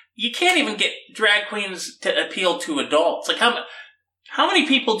children. You can't even get drag queens to appeal to adults. Like, how many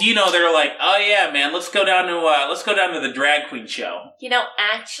people do you know that are like, oh yeah, man, let's go down to the drag queen show? You know,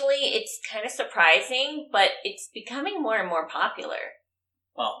 actually, it's kind of surprising, but it's becoming more and more popular.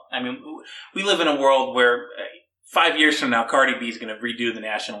 Well, I mean, we live in a world where 5 years from now, Cardi B is going to redo the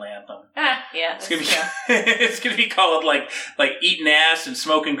national anthem. Yeah, it's going to be it's going to be called like eating ass and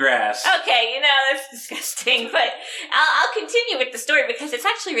smoking grass. Okay, you know, that's disgusting, but I'll continue with the story because it's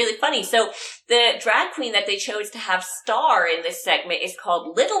actually really funny. So the drag queen that they chose to have star in this segment is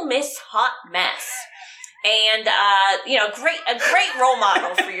called Little Miss Hot Mess. And, you know, a great role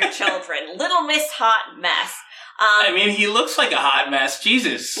model for your children. Little Miss Hot Mess. I mean, he looks like a hot mess.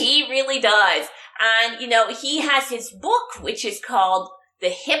 Jesus. He really does. And, you know, he has his book, which is called The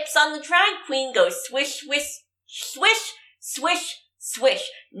Hips on the Drag Queen Go Swish, Swish, Swish, Swish, Swish.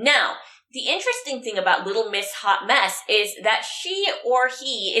 Now, the interesting thing about Little Miss Hot Mess is that she or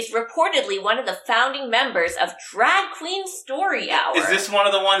he is reportedly one of the founding members of Drag Queen Story Hour. Is this one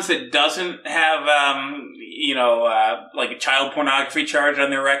of the ones that doesn't have, like a child pornography charge on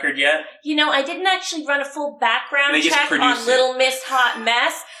their record yet? You know, I didn't actually run a full background check on it. Little Miss Hot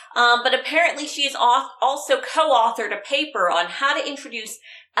Mess. But apparently she has also co-authored a paper on how to introduce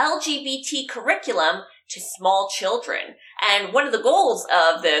LGBT curriculum to small children. And one of the goals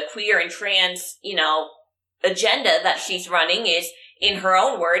of the queer and trans, you know, agenda that she's running is, in her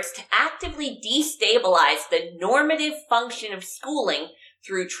own words, to actively destabilize the normative function of schooling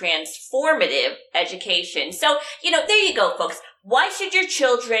through transformative education. So, you know, there you go, folks. Why should your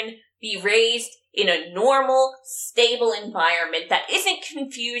children be raised in a normal, stable environment that isn't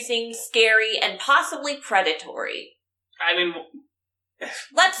confusing, scary, and possibly predatory? I mean,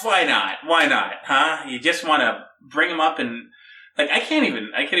 why not? Why not? Huh? You just want to bring them up and, like, I can't even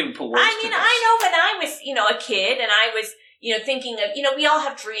put words to this. I know when I was, you know, a kid and I was, you know, thinking of, you know, we all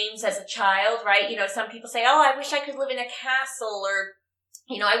have dreams as a child, right? You know, some people say, oh, I wish I could live in a castle, or,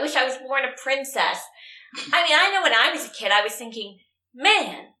 you know, I wish I was born a princess. I mean, I know when I was a kid, I was thinking,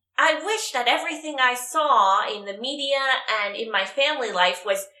 man, I wish that everything I saw in the media and in my family life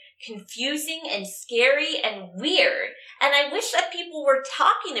was confusing and scary and weird. And I wish that people were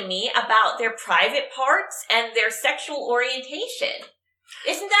talking to me about their private parts and their sexual orientation.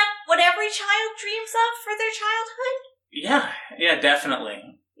 Isn't that what every child dreams of for their childhood? Yeah,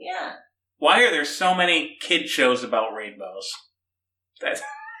 definitely. Yeah. Why are there so many kid shows about rainbows?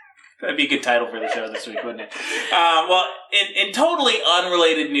 That'd be a good title for the show this week, wouldn't it? Well, in totally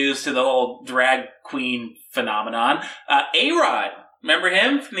unrelated news to the whole drag queen phenomenon, A-Rod, remember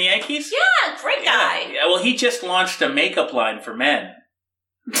him from the Yankees? Yeah, great guy. Yeah, well, he just launched a makeup line for men.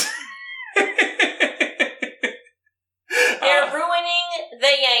 They're ruining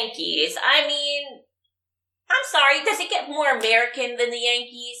the Yankees. I mean, I'm sorry, does it get more American than the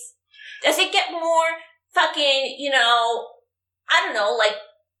Yankees? Does it get more fucking, you know, I don't know, like,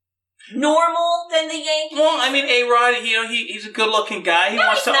 normal than the Yankees? Well, I mean, A-Rod, you know, he's a good-looking guy. He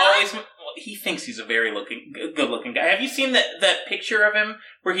wants to always... Well, he thinks he's a very good-looking guy. Have you seen that picture of him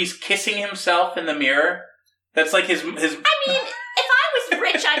where he's kissing himself in the mirror? That's like his... I mean, if I was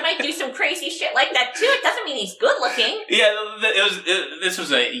rich, I might do some crazy shit like that, too. It doesn't mean he's good-looking. Yeah, this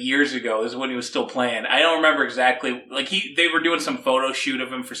was years ago. This is when he was still playing. I don't remember exactly. Like, they were doing some photo shoot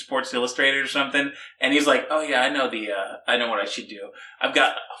of him for Sports Illustrated or something, and he's like, oh, yeah, I know what I should do. I've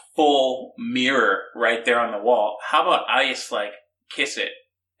got a full mirror right there on the wall. How about I just, like, kiss it,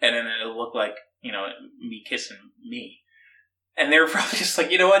 and then it'll look like, you know, me kissing me. And they were probably just like,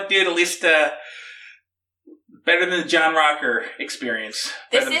 you know what, dude, at least... better than the John Rocker experience.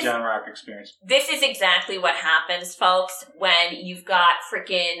 This is exactly what happens, folks, when you've got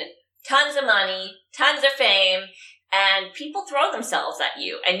freaking tons of money, tons of fame, and people throw themselves at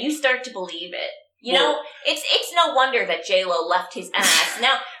you, and you start to believe it. You know, it's no wonder that J-Lo left his ass.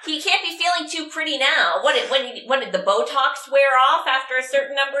 Now, he can't be feeling too pretty now. When did the Botox wear off after a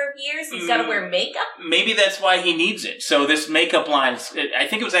certain number of years? He's got to wear makeup? Maybe that's why he needs it. So this makeup line, I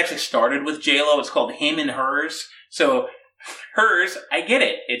think it was actually started with J-Lo. It's called Him and Hers. So Hers, I get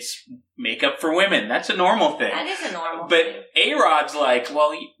it. It's makeup for women. That's a normal thing. That is a normal but thing. A-Rod's like,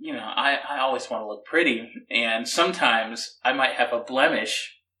 well, I always want to look pretty, and sometimes I might have a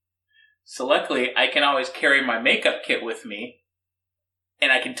blemish. So luckily, I can always carry my makeup kit with me,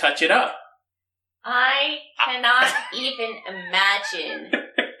 and I can touch it up. I cannot even imagine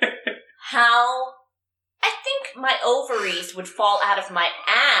how... I think my ovaries would fall out of my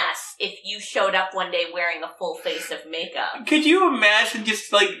ass if you showed up one day wearing a full face of makeup. Could you imagine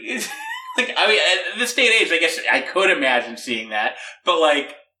just like I mean, at this day and age, I guess I could imagine seeing that,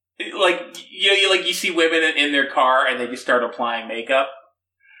 but you see women in their car and they just start applying makeup.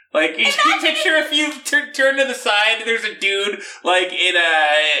 Like, you picture if you turn to the side, there's a dude, like, in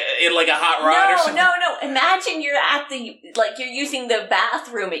a hot rod or something. No. Imagine you're at you're using the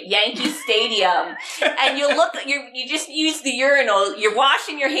bathroom at Yankee Stadium, and you just use the urinal, you're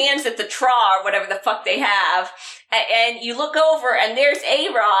washing your hands at the trough, or whatever the fuck they have, and you look over, and there's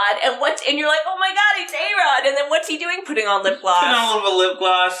A-Rod, and you're like, oh my god, it's A-Rod, and then what's he doing? Putting on lip gloss. Putting on a little bit of lip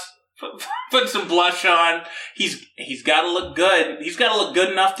gloss. Put some blush on. He's got to look good. He's got to look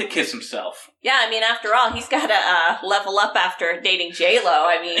good enough to kiss himself. Yeah, I mean, after all, he's got to level up after dating J-Lo.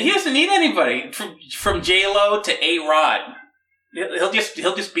 I mean, he doesn't need anybody from J-Lo to A-Rod. He'll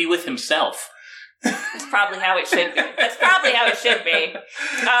just be with himself. That's probably how it should be.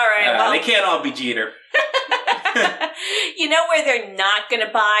 All right, well, they can't all be Jeter. You know where they're not going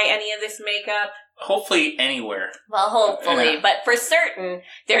to buy any of this makeup? Hopefully anywhere. Well, hopefully. But for certain,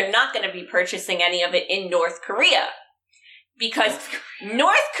 they're not going to be purchasing any of it in North Korea. Because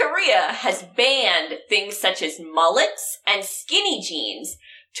North Korea has banned things such as mullets and skinny jeans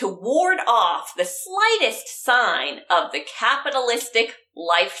to ward off the slightest sign of the capitalistic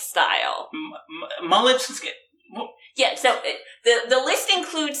lifestyle. Mullets? Yeah, so the list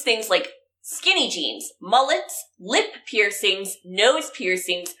includes things like skinny jeans, mullets, lip piercings, nose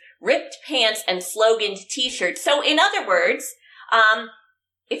piercings, ripped pants, and sloganed t-shirts. So in other words,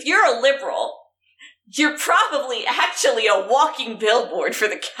 if you're a liberal, you're probably actually a walking billboard for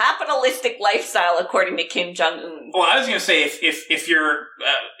the capitalistic lifestyle, according to Kim Jong-un. Well, I was going to say, if you're,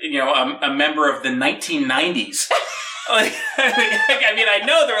 a member of the 1990s, I mean, I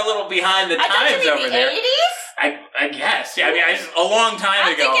know they're a little behind the times over there. 80s? I guess. Yeah, I mean, a long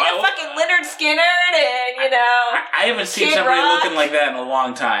time ago. I'm thinking of fucking Leonard Skinner and, I haven't seen Kid somebody Rock. looking like that in a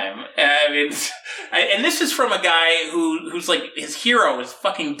long time. I mean, and this is from a guy who's like, his hero is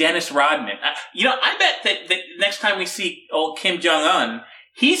fucking Dennis Rodman. I bet that next time we see old Kim Jong-un,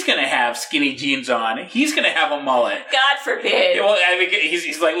 he's going to have skinny jeans on. He's going to have a mullet. God forbid. Well, I mean,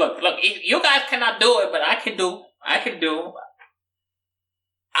 he's like, look, you guys cannot do it, but I can do.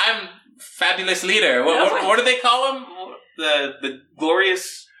 I'm fabulous leader. What do they call him? The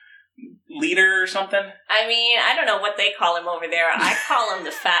glorious leader or something? I mean, I don't know what they call him over there. I call him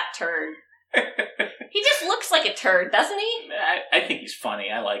the fat turd. He just looks like a turd, doesn't he? I think he's funny.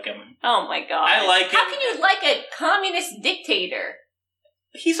 I like him. Oh my god. I like him. How can you like a communist dictator?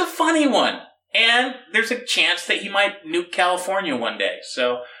 He's a funny one. And there's a chance that he might nuke California one day.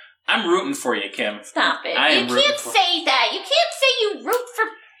 So I'm rooting for you, Kim. Stop it. You can't say that. You can't say you root for...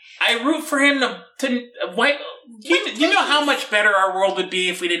 I root for him to wipe... You know how much better our world would be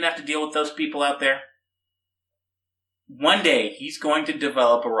if we didn't have to deal with those people out there? One day, he's going to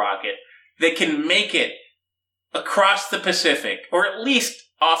develop a rocket that can make it across the Pacific, or at least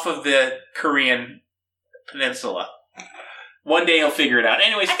off of the Korean peninsula. One day he'll figure it out.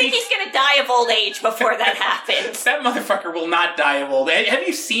 Anyways, I think he's going to die of old age before that happens. That motherfucker will not die of old age. Have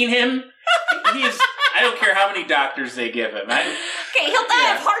you seen him? I don't care how many doctors they give him. Okay, he'll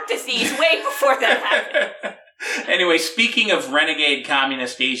die of heart disease way before that happens. Anyway, speaking of renegade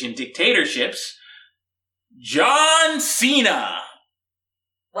communist Asian dictatorships, John Cena.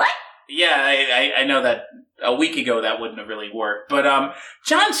 What? Yeah, I know that a week ago that wouldn't have really worked. But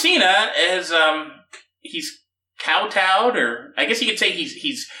John Cena is he's kowtowed, or I guess you could say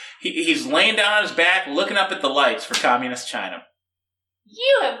he's laying down on his back looking up at the lights for communist China.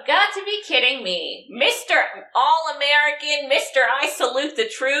 You have got to be kidding me. Mr. All-American, Mr. I Salute the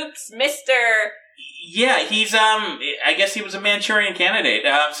Troops, Mr. Yeah, he's, I guess he was a Manchurian Candidate.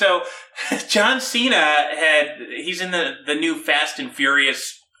 So, John Cena he's in the new Fast and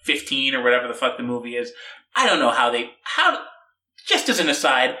Furious 15 or whatever the fuck the movie is. I don't know just as an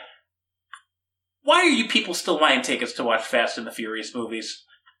aside, why are you people still buying tickets to watch Fast and the Furious movies?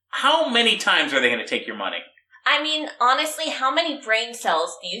 How many times are they going to take your money? I mean, honestly, how many brain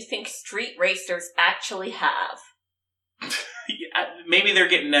cells do you think street racers actually have? Maybe they're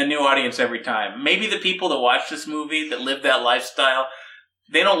getting a new audience every time. Maybe the people that watch this movie, that live that lifestyle,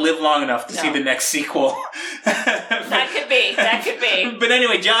 they don't live long enough to see the next sequel. That could be. That could be. But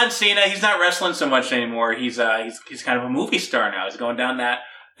anyway, John Cena, he's not wrestling so much anymore. He's kind of a movie star now. He's going down that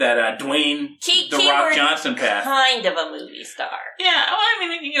Dwayne The Rock Johnson path. Kind of a movie star. Yeah, well, I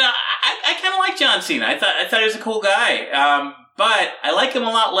mean, I kind of like John Cena. I thought he was a cool guy. But I like him a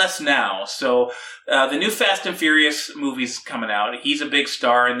lot less now. So the new Fast and Furious movie's coming out. He's a big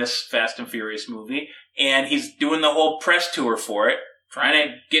star in this Fast and Furious movie, and he's doing the whole press tour for it, trying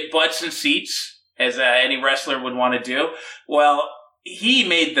to get butts and seats, as any wrestler would want to do. Well, he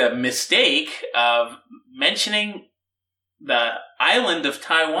made the mistake of mentioning the island of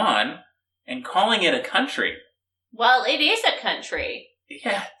Taiwan and calling it a country. Well, it is a country.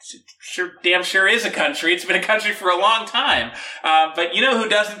 Yeah, damn sure is a country. It's been a country for a long time. But you know who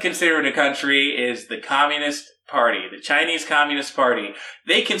doesn't consider it a country is the Communist Party, the Chinese Communist Party.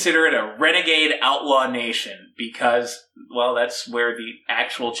 They consider it a renegade outlaw nation because, well, that's where the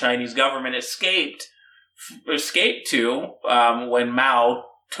actual Chinese government escaped to when Mao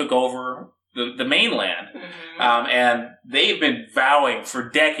took over the mainland. Mm-hmm. And they've been vowing for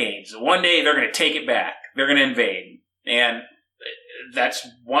decades, one day they're going to take it back. They're going to invade. And that's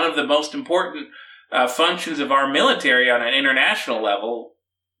one of the most important functions of our military on an international level,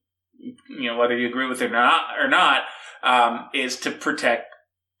 whether you agree with it or not, is to protect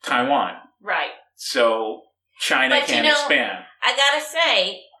Taiwan. Right. So China can't expand. I gotta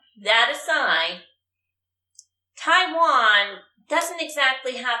say, that aside, Taiwan doesn't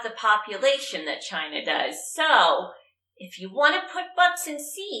exactly have the population that China does. So if you want to put butts in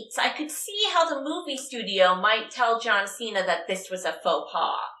seats, I could see how the movie studio might tell John Cena that this was a faux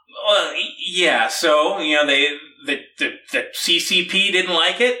pas. Well, yeah. So the CCP didn't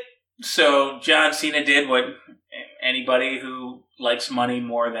like it, so John Cena did what anybody who likes money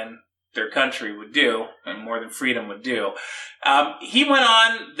more than their country would do, and more than freedom would do. He went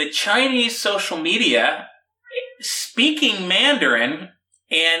on the Chinese social media speaking Mandarin,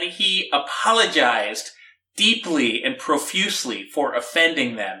 and he apologized deeply and profusely for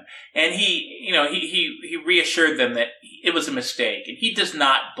offending them. And he reassured them that it was a mistake, and he does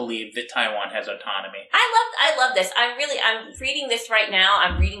not believe that Taiwan has autonomy. I love this. I'm reading this right now.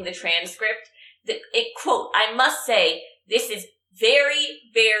 I'm reading the transcript. Quote, I must say, this is very,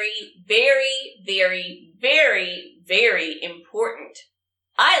 very, very, very, very, very important.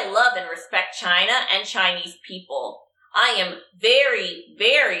 I love and respect China and Chinese people. I am very,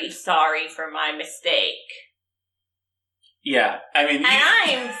 very sorry for my mistake. Yeah, I mean... And I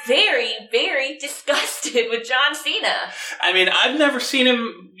am very, very disgusted with John Cena. I mean, I've never seen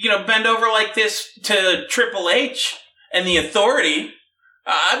him, bend over like this to Triple H and the Authority.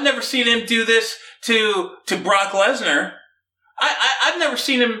 I've never seen him do this to Brock Lesnar. I've never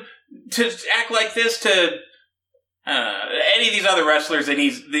seen him to act like this to... any of these other wrestlers that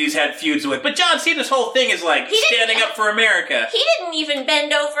he's had feuds with. But John Cena's whole thing is like standing up for America. He didn't even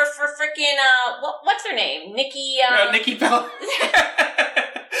bend over for frickin' what's her name? Nikki Bella.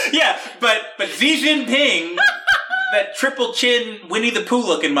 Yeah, but Xi Jinping, that triple chin Winnie the Pooh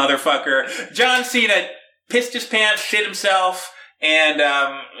looking motherfucker, John Cena pissed his pants, shit himself, and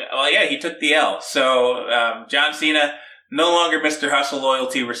he took the L. So John Cena no longer Mr. Hustle,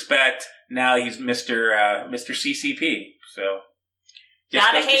 Loyalty, Respect. Now he's Mr. CCP. So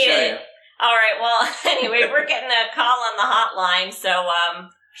gotta hate it. All right. Well, anyway, we're getting a call on the hotline. So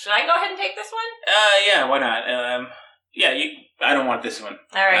should I go ahead and take this one? Yeah. Why not? I don't want this one.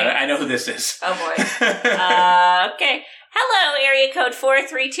 All right. I know who this is. Oh boy. Okay. Hello, area code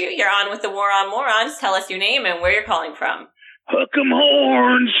 432. You're on with the War on Morons. Tell us your name and where you're calling from. Hook 'em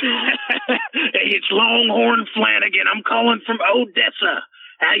horns. Hey, it's Longhorn Flanagan. I'm calling from Odessa.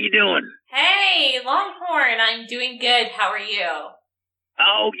 How you doing? Hey, Longhorn. I'm doing good. How are you?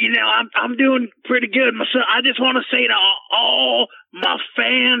 Oh, I'm doing pretty good myself. I just want to say to all my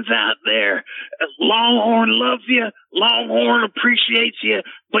fans out there, Longhorn loves you. Longhorn appreciates you.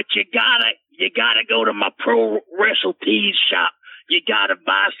 But you gotta go to my Pro Wrestle Tees shop. You gotta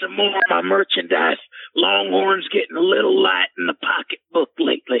buy some more of my merchandise. Longhorn's getting a little light in the pocketbook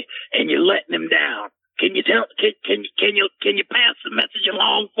lately, and you're letting him down. Can you pass the message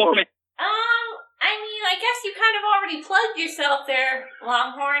along for me? I mean, I guess you kind of already plugged yourself there,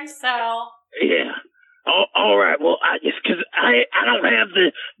 Longhorn, so... Yeah. Oh, all right. Well, because I don't have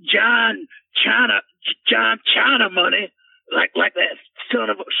the John China money like that son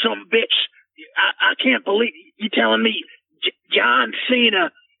of some bitch. I can't believe you telling me John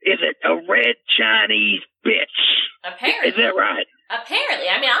Cena is a red Chinese bitch. Apparently. Is that right? Apparently.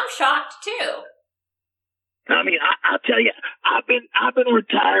 I mean, I'm shocked too. I mean, I'll tell you, I've been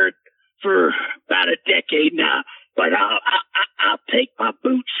retired for about a decade now, but I'll take my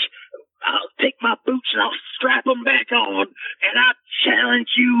boots and I'll strap them back on, and I challenge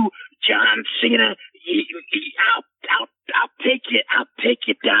you, John Cena. I'll take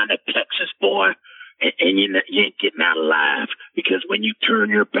you down to Texas, boy, and you ain't getting out alive. Because when you turn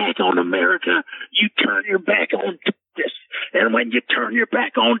your back on America, you turn your back on Texas, and when you turn your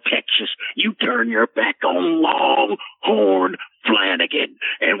back on Texas, you turn your back on Longhorn Flanagan,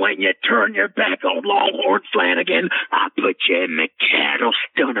 and when you turn your back on Longhorn Flanagan, I put you in the cattle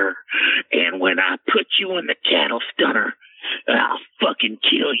stunner, and when I put you in the cattle stunner, I'll fucking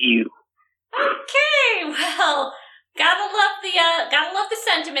kill you. Okay, well, gotta love the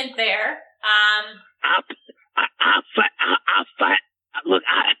sentiment there. I'll fight. Look,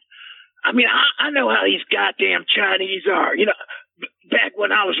 I mean, I know how these goddamn Chinese are. You know, back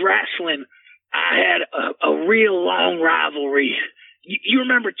when I was wrestling, I had a real long rivalry. You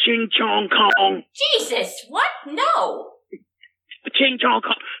remember Ching Chong Kong? Jesus, what? No. Ching Chong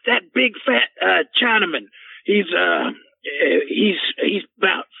Kong, that big fat Chinaman. He's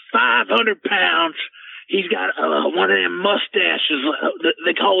about 500 pounds. He's got one of them mustaches.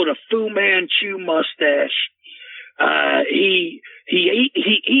 They call it a Fu Manchu mustache. He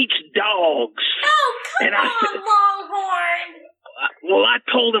eats dogs. Oh, come on, Longhorn. Well, I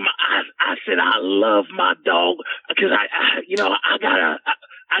told him, I said, I love my dog because I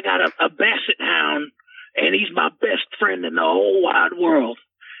got a basset hound, and he's my best friend in the whole wide world.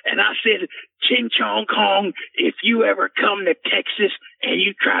 And I said, Ching Chong Kong, if you ever come to Texas and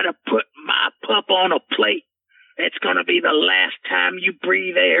you try to put my pup on a plate, it's going to be the last time you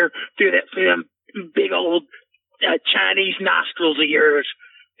breathe air through them big old Chinese nostrils of yours.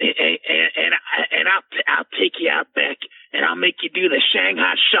 And I'll take you out back, and I'll make you do the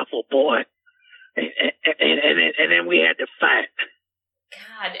Shanghai Shuffle, boy. And then we had to fight.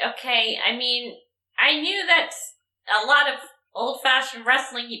 God, okay. I mean, I knew that a lot of old-fashioned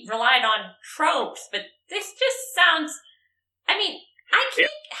wrestling relied on tropes, but this just sounds... I mean, I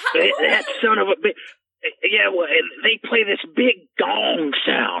can't... That son of a bitch... Yeah, well, they play this big gong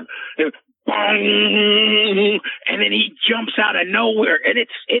sound. Bong! And then he jumps out of nowhere, and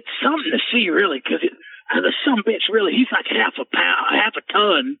it's something to see, really, because the son bitch, really, he's like half a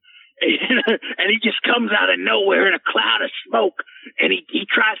ton, and he just comes out of nowhere in a cloud of smoke, and he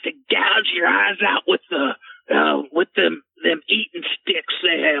tries to gouge your eyes out with them eating sticks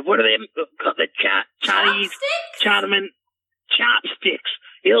they have. What are they? The Chinese Chinaman chopsticks.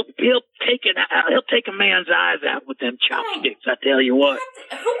 He'll take a man's eyes out with them chopsticks. I tell you what.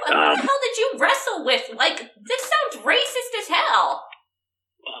 Who the hell did you wrestle with? Like, this sounds racist as hell.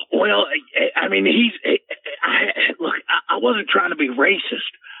 Well, I mean, look. I wasn't trying to be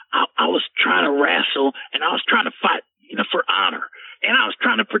racist. I was trying to wrestle, and I was trying to fight, for honor, and I was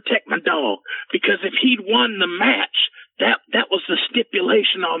trying to protect my dog, because if he'd won the match, that was the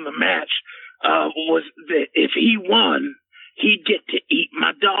stipulation on the match, was that if he won, he'd get to eat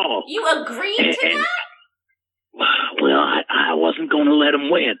my dog. You agreed to that? Well, I wasn't going to let him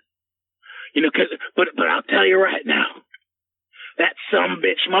win, but I'll tell you right now, that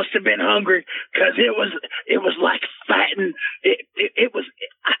sumbitch must have been hungry, because it was like fighting. It was,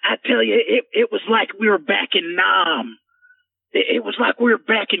 I tell you, it was like we were back in Nam. It was like we were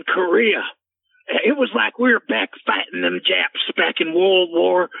back in Korea. It was like we were back fighting them Japs back in World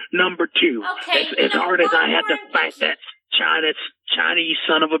War number 2. Okay, as hard as I had to fight that Chinese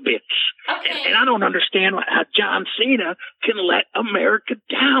son of a bitch. Okay. And I don't understand how John Cena can let America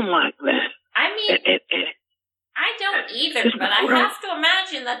down like that. I mean, I don't either, but I have to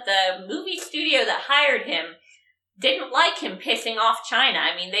imagine that the movie studio that hired him didn't like him pissing off China.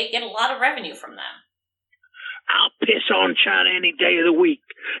 I mean, they get a lot of revenue from them. I'll piss on China any day of the week,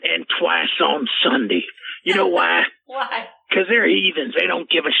 and twice on Sunday. You know why? Why? Because they're heathens. They don't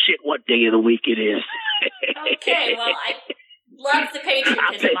give a shit what day of the week it is. Okay, well, I love the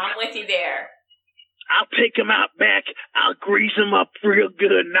patriotism. I'm with you there. I'll take them out back. I'll grease them up real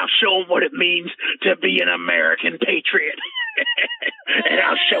good, and I'll show them what it means to be an American patriot. And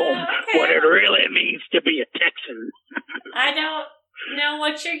I'll show them what it really means to be a Texan. I don't know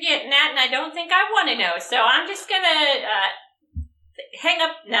what you're getting at, and I don't think I want to know, so I'm just going to hang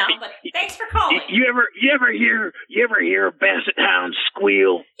up now, but thanks for calling. You ever hear a basset hound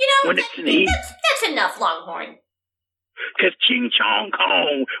squeal when it's in heat? That's enough, Longhorn. Because Ching Chong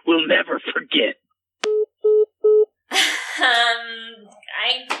Kong will never forget.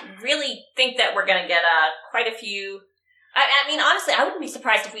 I really think that we're going to get quite a few... I mean, honestly, I wouldn't be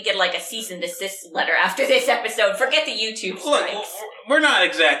surprised if we get like a cease and desist letter after this episode. Forget the YouTube strikes. Look, we're not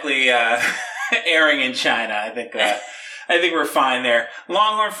exactly airing in China. I think we're fine there.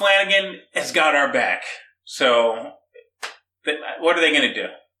 Longhorn Flanagan has got our back. So, what are they going to do?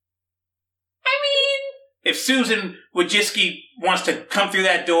 I mean... if Susan Wojcicki wants to come through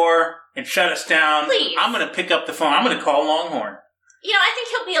that door and shut us down, Please. I'm going to pick up the phone. I'm going to call Longhorn. You know, I think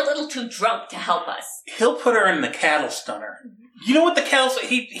he'll be a little too drunk to help us. He'll put her in the cattle stunner. You know what the cattle...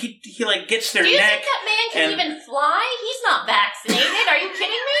 He like, gets their neck... Do you think that man can even fly? He's not vaccinated. Are you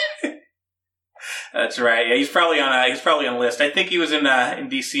kidding me? That's right. Yeah, he's probably on a list. I think he was in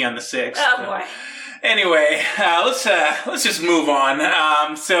D.C. on the 6th. Oh, boy. Anyway, let's just move on.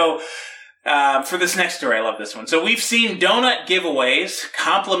 For this next story, I love this one. So we've seen donut giveaways,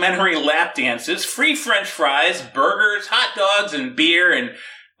 complimentary lap dances, free French fries, burgers, hot dogs, and beer, and,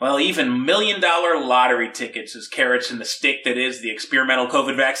 well, even $1 million lottery tickets as carrots in the stick that is the experimental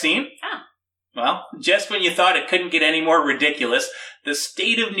COVID vaccine. Oh. Well, just when you thought it couldn't get any more ridiculous, the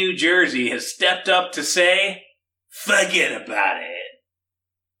state of New Jersey has stepped up to say, forget about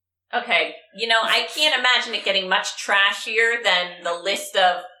it. Okay, you know, I can't imagine it getting much trashier than the list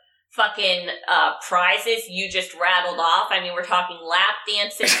of fucking prizes you just rattled off. I mean, we're talking lap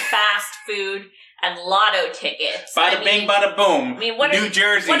dances, fast food, and lotto tickets. Bada bing, bada boom. I mean, what is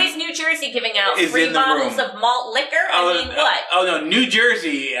New Jersey giving out? Is 3 in the bottles room. of malt liquor? I mean, what? Oh, no, New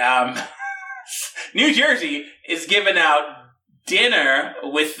Jersey, New Jersey is giving out dinner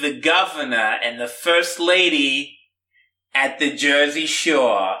with the governor and the first lady at the Jersey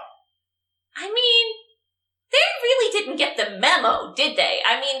Shore. I mean, they really didn't get the memo, did they?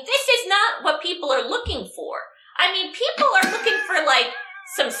 I mean, this is not what people are looking for. I mean, people are looking for, like,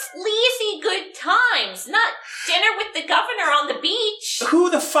 some sleazy good times, not dinner with the governor on the beach. Who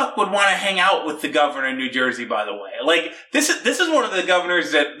the fuck would want to hang out with the governor in New Jersey, by the way? Like, this is one of the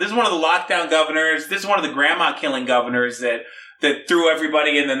governors this is one of the lockdown governors, this is one of the grandma-killing governors that threw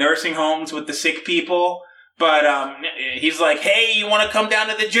everybody in the nursing homes with the sick people. But he's like, hey, you want to come down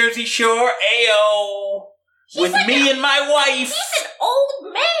to the Jersey Shore? Ayo! With like me and my wife. He's an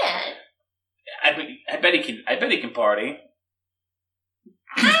old man. I bet he can party.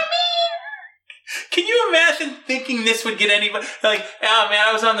 I mean, can you imagine thinking this would get anybody? Like, oh man,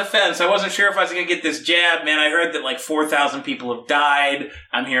 I was on the fence. I wasn't sure if I was going to get this jab. Man, I heard that like 4,000 people have died.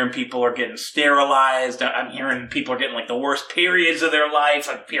 I'm hearing people are getting sterilized. I'm hearing people are getting like the worst periods of their life.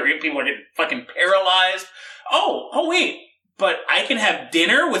 People are getting fucking paralyzed. Oh wait, but I can have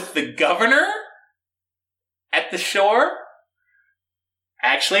dinner with the governor at the shore?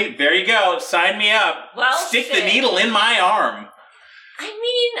 Actually, there you go. Sign me up. Well, stick the needle in my arm. I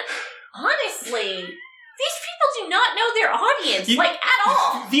mean, honestly, these people do not know their audience, at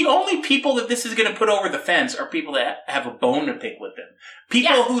all. The only people that this is going to put over the fence are people that have a bone to pick with them.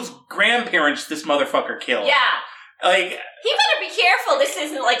 People whose grandparents this motherfucker killed. Yeah. Like, he better be careful this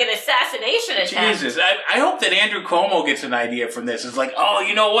isn't like an assassination attempt. Jesus, I hope that Andrew Cuomo gets an idea from this. It's like, oh,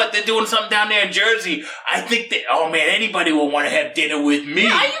 you know what? They're doing something down there in Jersey. I think that, oh man, anybody will want to have dinner with me.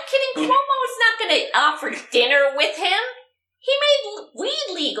 Yeah, are you kidding? Cuomo's not going to offer dinner with him. He made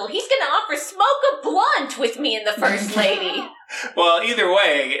weed legal. He's going to offer smoke a blunt with me and the first lady. Well, either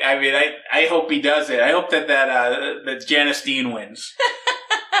way, I mean, I hope he does it. I hope that Janice Dean wins.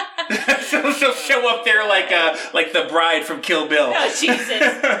 She'll show up there like the bride from Kill Bill. Oh, Jesus.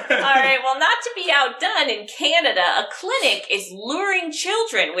 All right, well, not to be outdone, in Canada, a clinic is luring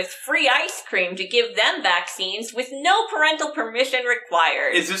children with free ice cream to give them vaccines with no parental permission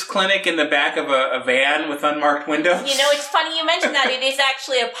required. Is this clinic in the back of a van with unmarked windows? You know, it's funny you mentioned that. It is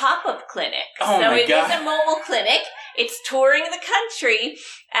actually a pop-up clinic. Oh, so my God. It is a mobile clinic. It's touring the country,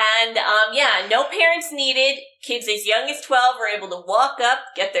 and no parents needed. Kids as young as 12 are able to walk up,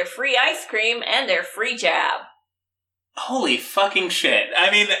 get their free ice cream, and their free jab. Holy fucking shit! I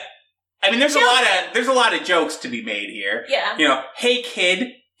mean, there's a lot of jokes to be made here. Yeah. You know, hey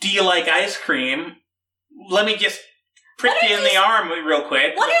kid, do you like ice cream? Let me just prick you in the arm real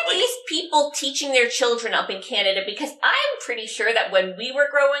quick. What are these people teaching their children up in Canada? Because I'm pretty sure that when we were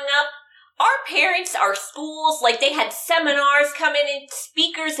growing up, our parents, our schools, like they had seminars come in and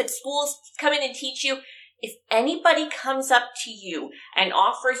speakers at schools come in and teach you. If anybody comes up to you and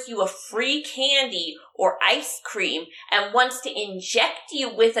offers you a free candy or ice cream and wants to inject you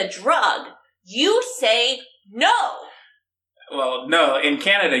with a drug, you say no. Well, no, in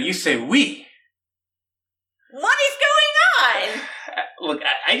Canada you say oui. What is going on? Look,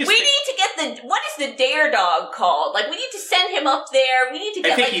 I just... We need to get what is the dare dog called? Like, we need to send him up there. We need to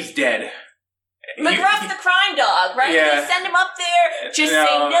get, I think he's dead. McGruff the crime dog, right? Yeah. We send him up there, just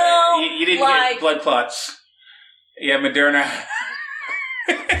say no. You didn't get blood clots. Yeah, Moderna.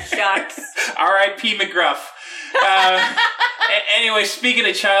 Shucks. R.I.P. McGruff. Anyway, speaking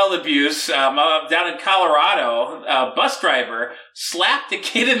of child abuse, down in Colorado, a bus driver slapped a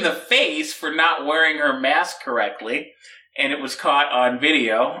kid in the face for not wearing her mask correctly, and it was caught on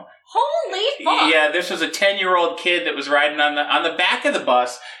video. Holy fuck! Yeah, this was a 10-year-old kid that was riding on the back of the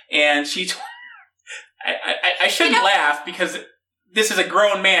bus, and she. I shouldn't laugh because this is a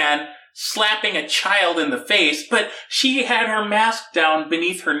grown man slapping a child in the face, but she had her mask down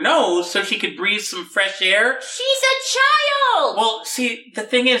beneath her nose so she could breathe some fresh air. She's a child! Well, see, the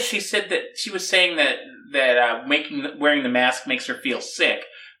thing is, she said that she was saying that wearing the mask makes her feel sick.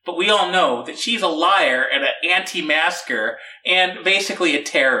 But we all know that she's a liar and an anti-masker and basically a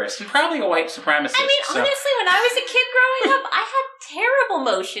terrorist and probably a white supremacist. I mean, honestly, when I was a kid growing up, I had terrible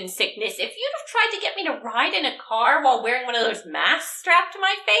motion sickness. If you'd have tried to get me to ride in a car while wearing one of those masks strapped to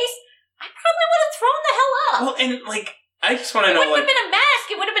my face, I probably would have thrown the hell up. Well, and, like, I just want to know, it wouldn't have been a mask.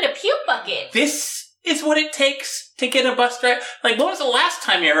 It would have been a puke bucket. This is what it takes to get a bus driver. Like, when was the last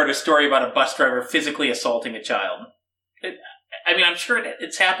time you heard a story about a bus driver physically assaulting a child? I mean, I'm sure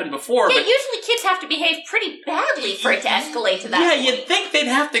it's happened before. Yeah, but usually kids have to behave pretty badly for it to escalate to that point. You'd think they'd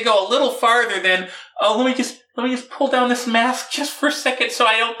have to go a little farther than, let me just pull down this mask just for a second so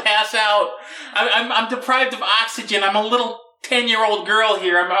I don't pass out. I'm deprived of oxygen. I'm a little 10-year-old girl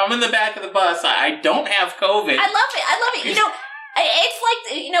here. I'm in the back of the bus. I don't have COVID. I love it. You know, it's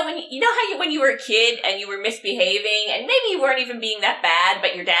like, you know, when you were a kid and you were misbehaving and maybe you weren't even being that bad,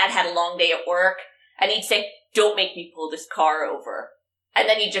 but your dad had a long day at work and he'd say, "Don't make me pull this car over." And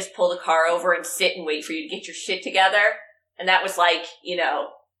then he'd just pull the car over and sit and wait for you to get your shit together. And that was like, you know,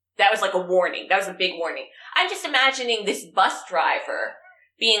 that was like a warning. That was a big warning. I'm just imagining this bus driver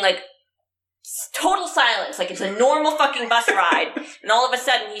being like, total silence, like it's a normal fucking bus ride. And all of a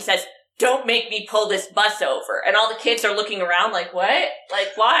sudden he says, "Don't make me pull this bus over." And all the kids are looking around like, what? Like,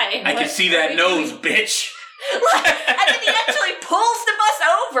 why? I can see that nose, bitch. And then he actually pulls the bus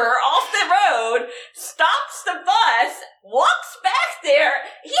over off the road, stops the bus, walks back there.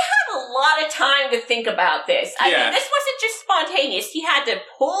 He had a lot of time to think about this. I mean, this wasn't just spontaneous. He had to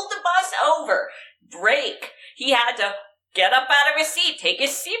pull the bus over, brake. He had to get up out of his seat, take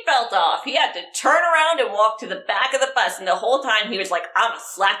his seatbelt off. He had to turn around and walk to the back of the bus. And the whole time he was like, "I'm gonna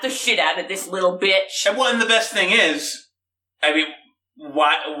slap the shit out of this little bitch." And the best thing is, I mean,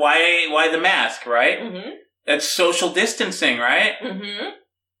 why the mask, right? Mm-hmm. That's social distancing, right? Mm-hmm.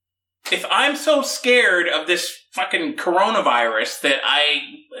 If I'm so scared of this fucking coronavirus that I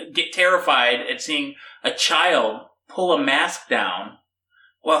get terrified at seeing a child pull a mask down,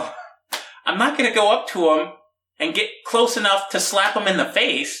 well, I'm not going to go up to him and get close enough to slap them in the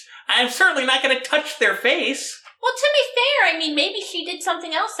face. I'm certainly not going to touch their face. Well, to be fair, I mean, maybe she did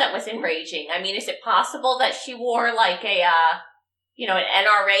something else that was enraging. I mean, is it possible that she wore like a, an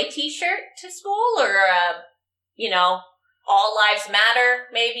NRA t-shirt to school or All Lives Matter,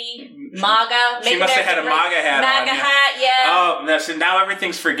 maybe? MAGA? She must have had a MAGA hat on. MAGA hat, yeah. Oh, no, so now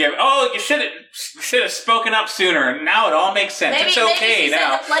everything's forgiven. Oh, you should have spoken up sooner. Now it all makes sense. It's okay maybe she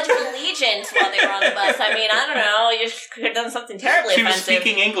now. said the Pledge of Allegiance while they were on the bus. I mean, I don't know. You could have done something terribly offensive. She was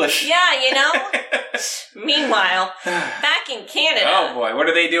speaking English. Yeah, Meanwhile, back in Canada. Oh, boy. What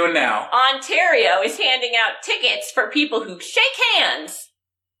are they doing now? Ontario is handing out tickets for people who shake hands.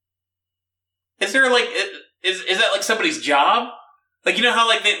 Is there, like... Is that like somebody's job? Like, you know how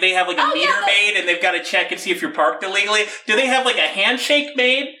like they have like a meter maid and they've got to check and see if you're parked illegally? Do they have like a handshake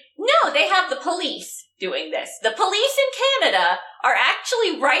maid? No, they have the police doing this. The police in Canada are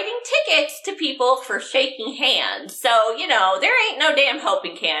actually writing tickets to people for shaking hands. So, there ain't no damn hope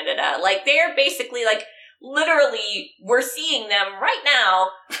in Canada. Like, they're basically like, literally, we're seeing them right now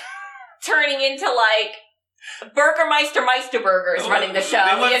turning into like, Burgermeister Meisterburger is running the show.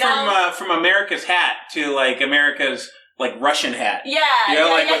 They went from America's hat to like America's like Russian hat. Yeah,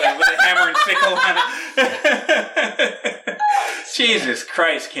 with a hammer and sickle on it. Jesus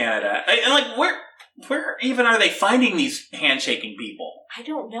Christ, Canada! And like, where even are they finding these handshaking people? I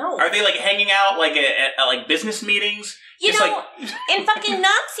don't know. Are they like hanging out like at like business meetings? In fucking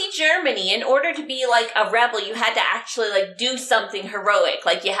Nazi Germany, in order to be like a rebel, you had to actually like do something heroic.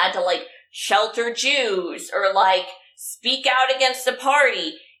 Like you had to like shelter Jews or like speak out against the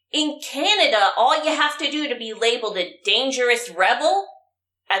party. In Canada, all you have to do to be labeled a dangerous rebel,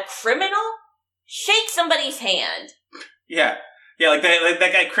 a criminal, shake somebody's hand. Yeah. Yeah, like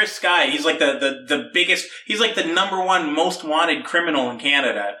that guy Chris Sky, he's like the biggest, he's like the number one most wanted criminal in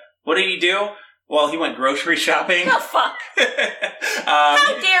Canada. What did he do? Well, he went grocery shopping. Oh, fuck.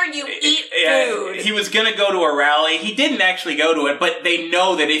 How dare you eat food? He was going to go to a rally. He didn't actually go to it, but they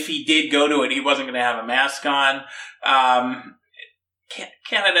know that if he did go to it, he wasn't going to have a mask on.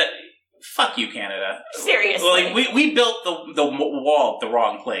 Canada, fuck you, Canada. Seriously. Like, we built the wall at the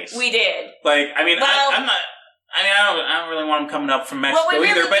wrong place. We did. Like, I mean, I don't really want him coming up from Mexico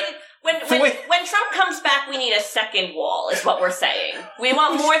either, but... When when Trump comes back, we need a second wall, is what we're saying. We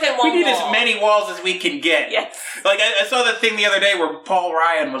want more than one wall. We need as many walls as we can get. Yes. Like, I saw the thing the other day where Paul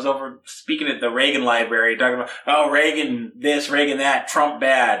Ryan was over speaking at the Reagan Library, talking about, oh, Reagan this, Reagan that, Trump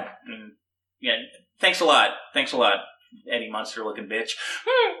bad. And, yeah, thanks a lot, Eddie Munster-looking bitch.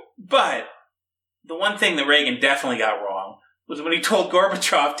 But the one thing that Reagan definitely got wrong was when he told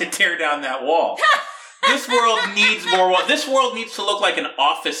Gorbachev to tear down that wall. This world needs more walls. This world needs to look like an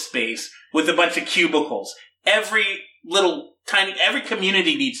office space with a bunch of cubicles. Every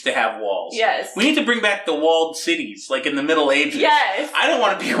community needs to have walls. Yes. We need to bring back the walled cities, like in the Middle Ages. Yes. I don't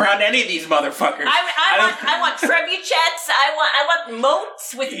want to be around any of these motherfuckers. I want trebuchets. I want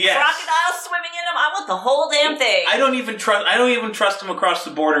moats with crocodiles swimming in them. I want the whole damn thing. I don't even trust them across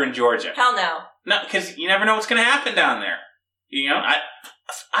the border in Georgia. Hell no. No, because you never know what's going to happen down there. You know,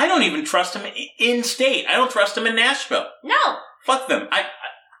 I don't even trust them in state. I don't trust them in Nashville. No. Fuck them.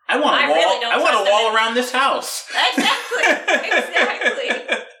 I want a wall. Really I want a wall around this house. Exactly.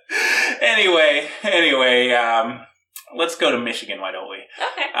 Anyway, let's go to Michigan, why don't we?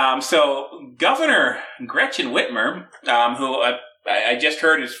 Okay. So Governor Gretchen Whitmer, who I just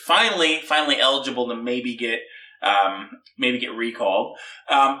heard is finally eligible to maybe get recalled.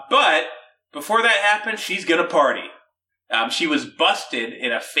 But before that happens, she's gonna party. She was busted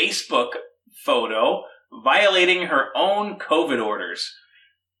in a Facebook photo violating her own COVID orders.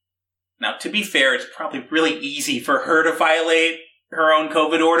 Now, to be fair, it's probably really easy for her to violate her own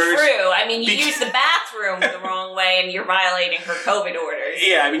COVID orders. True. I mean, you use the bathroom the wrong way and you're violating her COVID orders.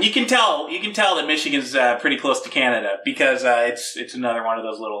 Yeah, I mean, you can tell that Michigan's pretty close to Canada because it's another one of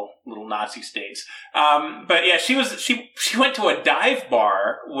those little Nazi states. But yeah, she went to a dive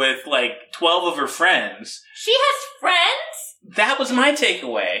bar with like 12 of her friends. She has friends? That was my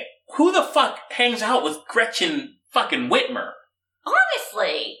takeaway. Who the fuck hangs out with Gretchen fucking Whitmer?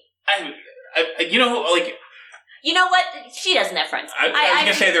 Honestly. You know what? She doesn't have friends. I was going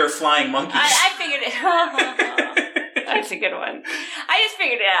to say they were flying monkeys. I figured it. That's a good one. I just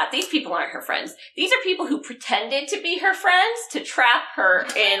figured it out. These people aren't her friends. These are people who pretended to be her friends to trap her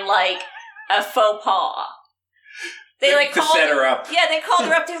in, like, a faux pas. They called set her up. Yeah, they called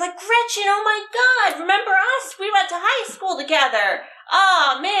her up. They're like, Gretchen, oh my God, remember us? We went to high school together.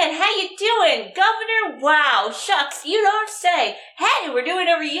 Oh, man, how you doing? Governor? Wow, shucks, you don't say. Hey, we're doing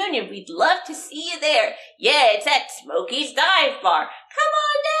a reunion. We'd love to see you there. Yeah, it's at Smokey's Dive Bar. Come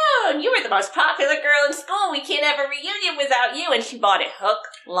on down. You were the most popular girl in school. We can't have a reunion without you. And she bought it hook,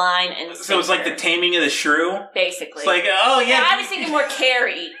 line, and sinker. So it's like the Taming of the Shrew? Basically. It's like, oh, yeah. I was thinking more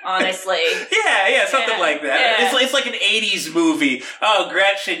Carrie, honestly. yeah, something like that. Yeah. It's like an 80s movie. Oh,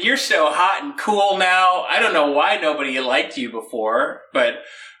 Gretchen, you're so hot and cool now. I don't know why nobody liked you before, but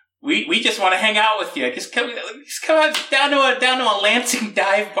we just want to hang out with you. Just come out down to a Lansing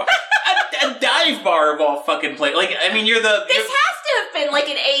dive bar. a dive bar of all fucking places. Like, I mean, This has to have been like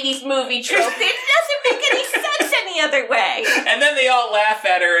an 80s movie trope. It doesn't make any sense any other way. And then they all laugh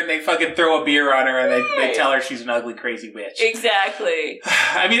at her and they fucking throw a beer on her and they tell her she's an ugly, crazy bitch. Exactly.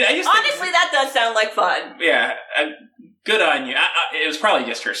 I mean, honestly, that does sound like fun. Yeah, good on you. It was probably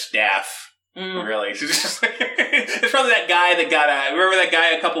just her staff. Really, it's just like, it's probably that guy that got remember that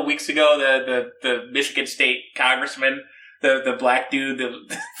guy a couple weeks ago, the Michigan State congressman, the black dude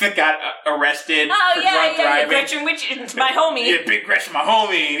that got arrested for drunk driving. Gretchen, which is my homie. Yeah, Big Gretchen, my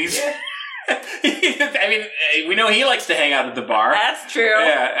homie. And he's, I mean, we know he likes to hang out at the bar. That's true.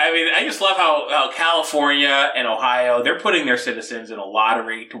 Yeah, I mean, I just love how California and Ohio, they're putting their citizens in a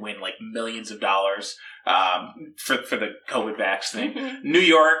lottery to win like millions of dollars. For the COVID vax thing. Mm-hmm. New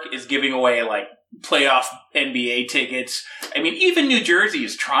York is giving away like playoff NBA tickets. I mean, even New Jersey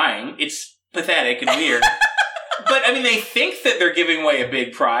is trying. It's pathetic and weird. But I mean, they think that they're giving away a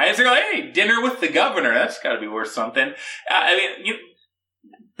big prize. They're like, hey, dinner with the governor. That's got to be worth something. I mean,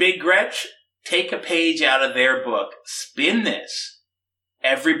 Big Gretch, take a page out of their book. Spin this.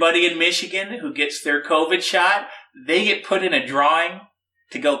 Everybody in Michigan who gets their COVID shot, they get put in a drawing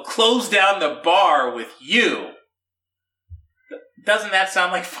to go close down the bar with you. Doesn't that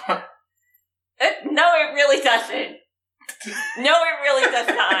sound like fun? No, it really doesn't. No, it really does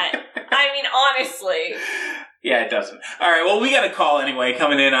not. I mean, honestly. Yeah, it doesn't. All right, well, we got a call anyway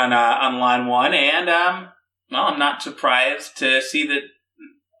coming in on line one, and well, I'm not surprised to see that.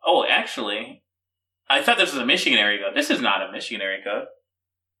 Oh, actually, I thought this was a Michigan area code. This is not a Michigan area code.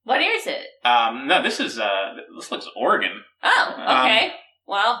 What is it? No, this looks Oregon. Oh, okay.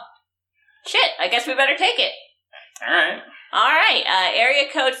 Well, shit, I guess we better take it. All right, area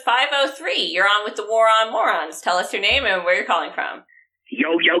code 503. You're on with the War on Morons. Tell us your name and where you're calling from.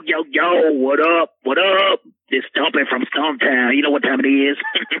 Yo, what up? This Stumpy from Stumptown. You know what time it is?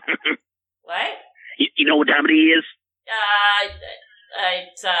 What? You know what time it is?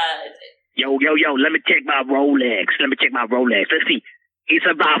 It's, Yo, let me check my Rolex. Let's see. It's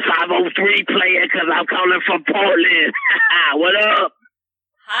about 5:03, player, because I'm calling from Portland. What up?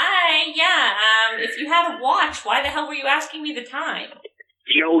 Hi, yeah, if you have a watch, why the hell were you asking me the time?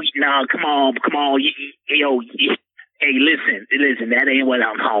 Yo, nah, come on. Hey, listen, that ain't what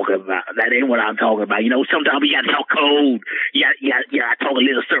I'm talking about. You know, sometimes you gotta talk code. You gotta talk a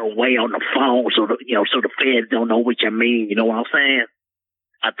little certain way on the phone so the feds don't know what you mean. You know what I'm saying?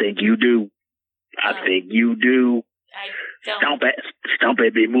 I think you do. I don't. Stump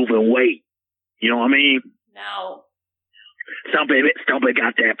it be moving weight. You know what I mean? No. Stump it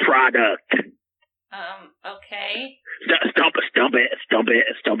got that product. Okay. Stump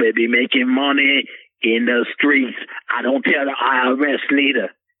it be making money in the streets. I don't tell the IRS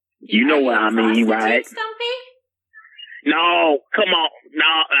neither. You know what I mean, right? Stumpy? No, come on.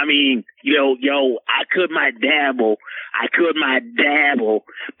 No, I mean, yo, I could my dabble,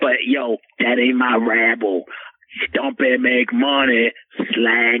 but yo, that ain't my rabble. Stump it make money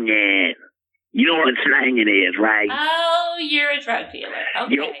slanging. You know what slanging is, right? Oh, you're a drug dealer.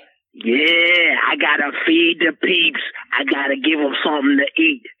 Okay. Yo, yeah, I gotta feed the peeps. I gotta give them something to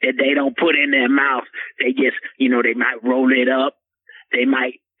eat that they don't put in their mouth. They just, they might roll it up. They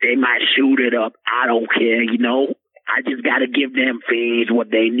might shoot it up. I don't care, I just gotta give them fiends what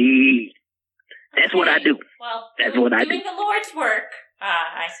they need. That's what I do. Well, that's what I do. Doing the Lord's work,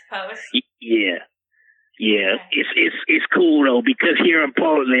 I suppose. Yeah. It's cool though, because here in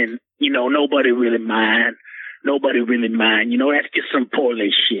Portland, nobody really mind. That's just some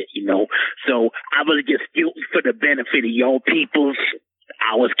Portland shit, So I was just for the benefit of y'all peoples.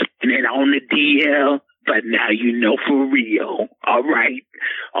 I was keeping it on the DL, but now for real. All right.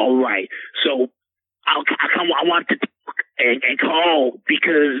 So I want to talk and call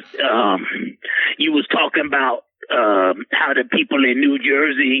because you was talking about how the people in New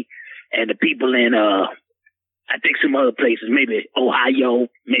Jersey and the people in I think some other places, maybe Ohio,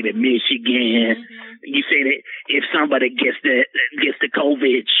 maybe Michigan. Mm-hmm. You say that if somebody gets the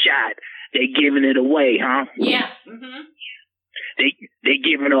COVID shot, they giving it away, huh? Yeah. Mm-hmm. They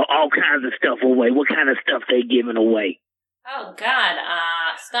giving all kinds of stuff away. What kind of stuff they giving away? Oh God,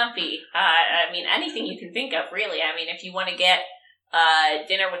 Stumpy. I mean, anything you can think of, really. I mean, if you want to get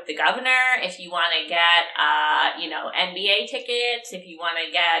dinner with the governor, if you want to get NBA tickets, if you want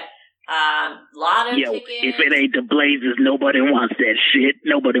to get lotto tickets. If it ain't the Blazers, nobody wants that shit.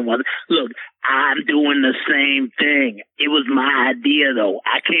 Nobody wants. Look, I'm doing the same thing. It was my idea, though.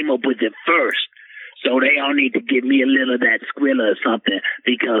 I came up with it first. So they all need to give me a little of that Skrilla or something,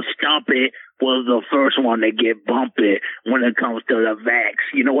 because Stumpy was the first one to get bumpy when it comes to the vax.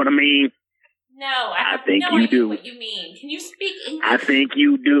 You know what I mean? No, I think no you idea do. What you mean? Can you speak English? I think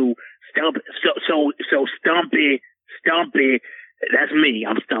you do. So Stumpy, that's me.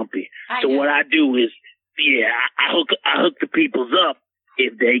 I'm Stumpy. I So know. what I do is, I hook the peoples up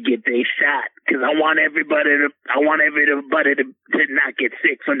if they get their shot, because I want everybody to not get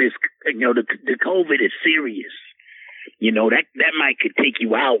sick from this. The COVID is serious. That might could take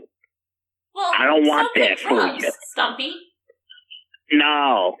you out. Well, I don't want that for drugs, you. Stumpy.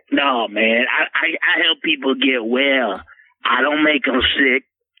 No, man. I help people get well. I don't make them sick.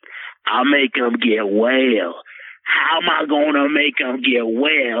 I make them get well. How am I going to make them get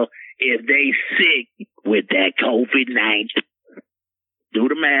well if they sick with that COVID-19? Do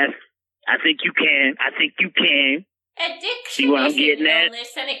the math. I think you can. Addiction See what I'm is getting an at?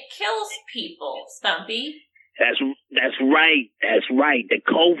 illness and it kills people, Stumpy. That's right. The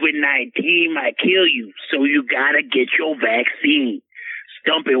COVID-19 might kill you, so you gotta get your vaccine.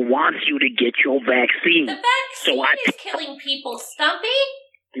 Stumpy wants you to get your vaccine. The vaccine is killing people, Stumpy.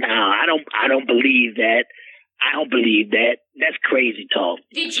 No, I don't believe that. That's crazy talk.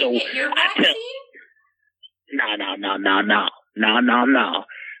 Did you get your vaccine? No.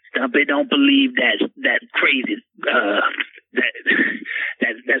 Stumpy don't believe that crazy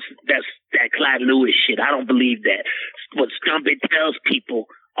that Clyde Lewis shit. I don't believe that. What Stumpy tells people,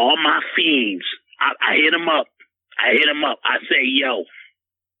 all my fiends, I hit them up. I say, yo,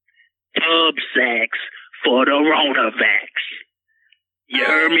 tub sacks for the RonaVax. You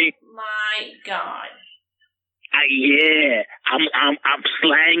heard me? My God. I'm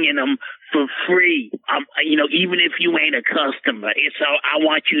slanging them for free. Even if you ain't a customer, I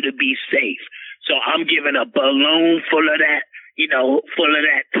want you to be safe. So I'm giving a balloon full of that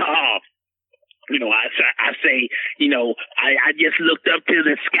tar. I say, I just looked up to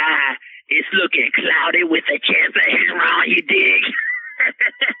the sky. It's looking cloudy with a chance of hail on, you dig?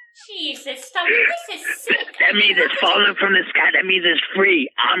 Jesus, Stumpy, this is sick. That means it's falling from the sky. That means it's free.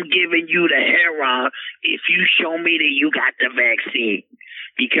 I'm giving you the heron if you show me that you got the vaccine.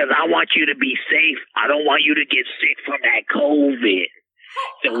 Because I want you to be safe. I don't want you to get sick from that COVID.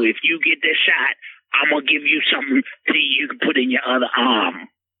 So if you get the shot, I'm going to give you something that you can put in your other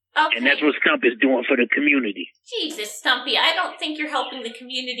arm. Okay. And that's what Stump is doing for the community. Jesus, Stumpy, I don't think you're helping the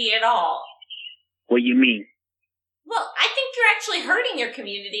community at all. What do you mean? Well, I think you're actually hurting your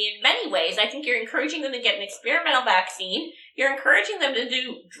community in many ways. I think you're encouraging them to get an experimental vaccine. You're encouraging them to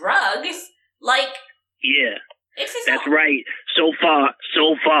do drugs. Like... Yeah. That's right. So far,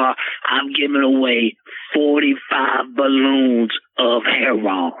 I've given away 45 balloons of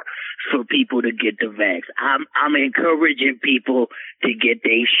heroin for people to get the vax. I'm encouraging people to get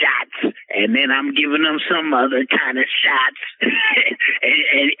their shots, and then I'm giving them some other kind of shots.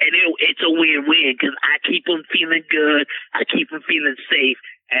 and it's a win-win because I keep them feeling good. I keep them feeling safe.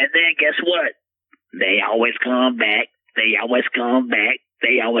 And then guess what? They always come back. They always come back.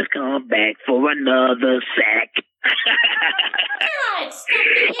 They always come back for another sack. God,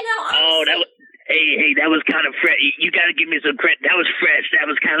 Stumpy, Oh, that was... Hey, that was kind of fresh. You gotta give me some credit. That was fresh. That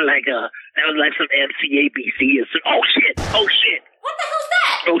was kind of like some MCABC or some... Oh shit! What the hell's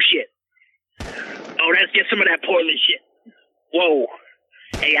that? Oh shit! Oh, that's just some of that Portland shit. Whoa!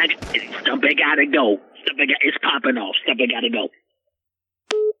 Hey, Stumpy gotta go. It's popping off. Stumpy gotta go.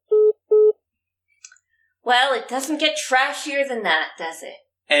 Well, it doesn't get trashier than that, does it?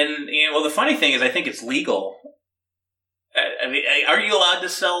 And the funny thing is, I think it's legal. I mean, are you allowed to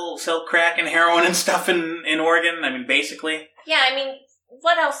sell crack and heroin and stuff in Oregon? I mean, basically. Yeah, I mean,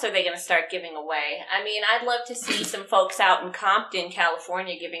 what else are they going to start giving away? I mean, I'd love to see some folks out in Compton,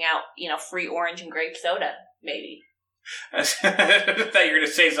 California, giving out, free orange and grape soda, maybe. I thought you were going to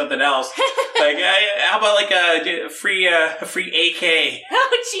say something else. Like, how about like a free AK?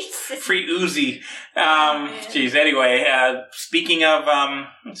 Oh, Jesus. Free Uzi. Geez. Anyway, speaking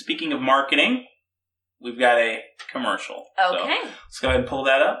of marketing, we've got a commercial. Okay. So let's go ahead and pull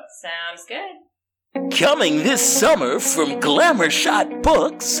that up. Sounds good. Coming this summer from Glamour Shot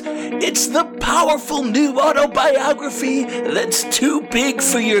Books, it's the powerful new autobiography that's too big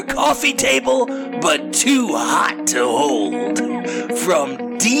for your coffee table, but too hot to hold. From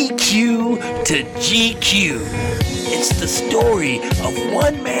DQ to GQ, it's the story of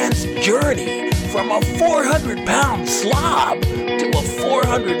one man's journey from a 400-pound slob to a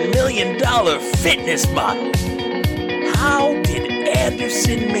 $400 million fitness model. How did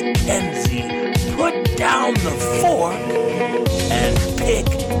Anderson McKenzie put down the fork and pick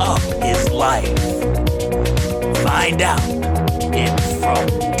up his life? Find out in From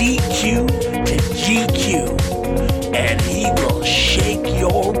DQ to GQ, and he will shake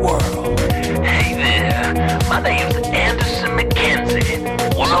your world. Hey there, my name's Anderson McKenzie,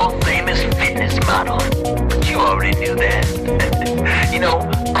 world-famous fitness model. But you already knew that.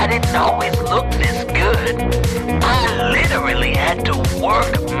 I didn't always look this good. I literally had to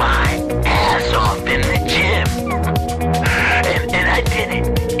work my ass off in the gym. And I did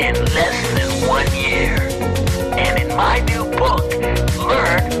it in less than 1 year. And in my new book,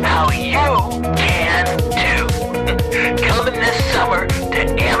 learn how you can too. Coming this summer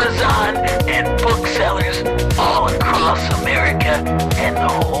to Amazon and booksellers all across America and the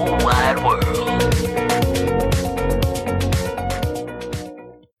whole wide world.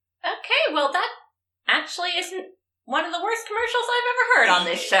 Okay, well, that actually isn't one of the worst commercials I've ever heard on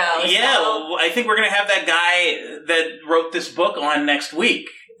this show. Yeah, so. well, I think we're going to have that guy that wrote this book on next week.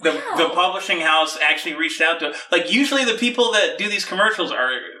 The publishing house actually reached out to... Like, usually the people that do these commercials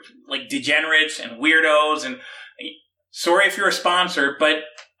are, like, degenerates and weirdos, and sorry if you're a sponsor, but,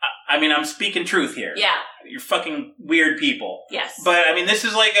 I mean, I'm speaking truth here. Yeah. You're fucking weird people. Yes. But, I mean, this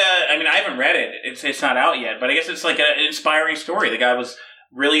is like I haven't read it. It's not out yet, but I guess it's like an inspiring story. The guy was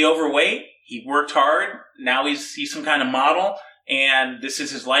really overweight. He worked hard. Now he's some kind of model, and this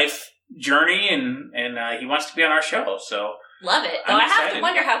is his life journey, and he wants to be on our show, so... Love it. Though I have to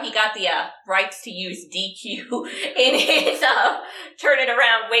wonder how he got the rights to use DQ in his turn it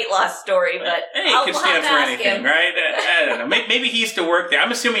around weight loss story, but he could stand for anything, right? I don't know. Maybe he used to work there.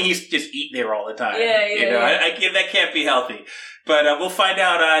 I'm assuming he's just eat there all the time. Yeah. That can't be healthy. But we'll find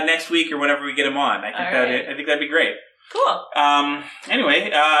out next week or whenever we get him on. I think that'd be great. Cool.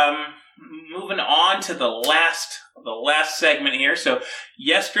 Anyway, moving on to the last segment here. So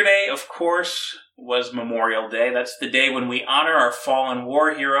yesterday, of course, was Memorial Day. That's the day when we honor our fallen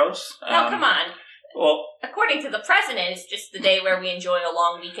war heroes. Now, come on. Well, according to the president, it's just the day where we enjoy a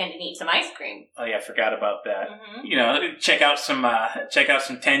long weekend and eat some ice cream. Oh yeah, I forgot about that. Mm-hmm. Check out some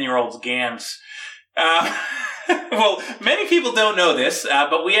 10-year-olds' GANs. Well, many people don't know this,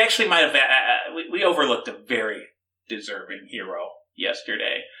 but we actually might have we overlooked a very deserving hero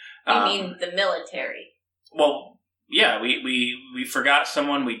yesterday. You mean the military? Well, yeah, we forgot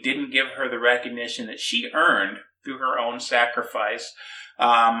someone. We didn't give her the recognition that she earned through her own sacrifice.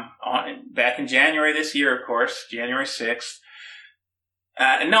 Back in January this year, of course, January 6th.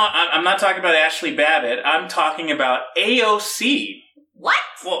 No, I'm not talking about Ashley Babbitt. I'm talking about AOC. What?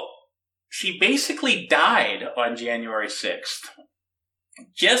 Well, she basically died on January 6th.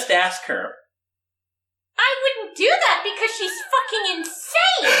 Just ask her. I wouldn't do that because she's fucking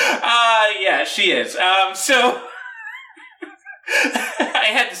insane. Yeah, she is. So I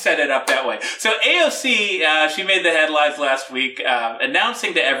had to set it up that way. So AOC, she made the headlines last week,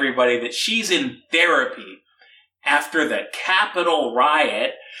 announcing to everybody that she's in therapy after the Capitol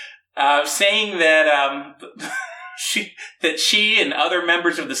riot, saying that she and other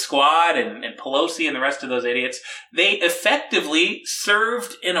members of the squad and Pelosi and the rest of those idiots, they effectively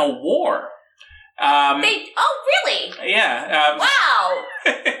served in a war. Oh, really? Yeah. Wow.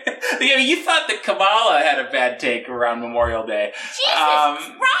 You thought that Kamala had a bad take around Memorial Day.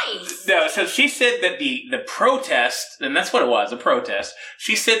 Jesus Christ. No, so she said that the protest, and that's what it was, a protest,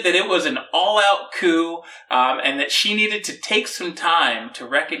 she said that it was an all-out coup, and that she needed to take some time to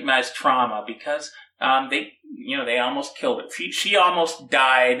recognize trauma because they almost killed it. She almost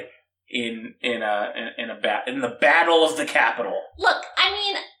died in the battle of the Capitol. Look, I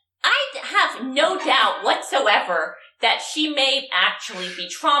mean, I have no doubt whatsoever that she may actually be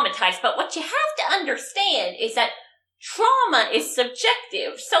traumatized, but what you have to understand is that trauma is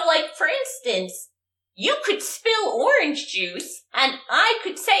subjective. So, like, for instance, you could spill orange juice, and I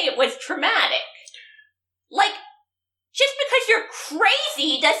could say it was traumatic. Like, just because you're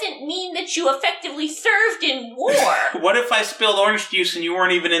crazy doesn't mean that you effectively served in war. What if I spilled orange juice and you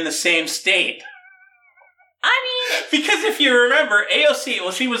weren't even in the same state? I mean, because if you remember, AOC, well,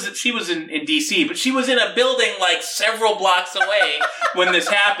 she was in DC, but she was in a building like several blocks away when this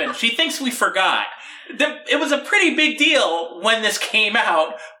happened. She thinks we forgot. It was a pretty big deal when this came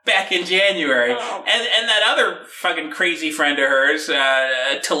out back in January. Oh. And that other fucking crazy friend of hers,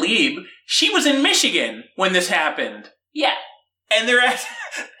 Tlaib, she was in Michigan when this happened. Yeah. And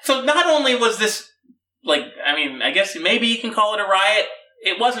so not only was this, like, I mean, I guess maybe you can call it a riot.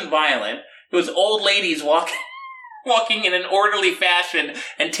 It wasn't violent. It was old ladies walking in an orderly fashion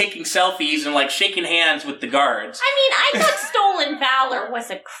and taking selfies and, like, shaking hands with the guards. I mean, I thought stolen valor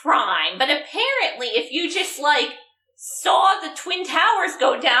was a crime, but apparently if you just, like, saw the Twin Towers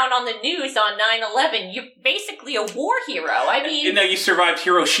go down on the news on 9/11, you're basically a war hero. I mean... You survived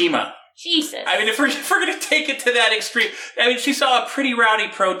Hiroshima. Jesus. I mean, if we're going to take it to that extreme... I mean, she saw a pretty rowdy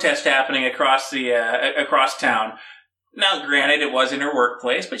protest happening across town. Now, granted, it was in her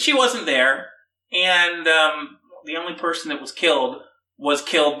workplace, but she wasn't there. And the only person that was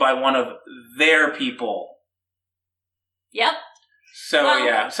killed by one of their people. Yep. So, well,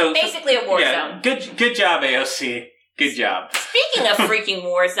 yeah. So basically a war zone. Good job, AOC. Good job. Speaking of freaking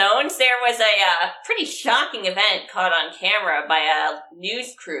war zones, there was a pretty shocking event caught on camera by a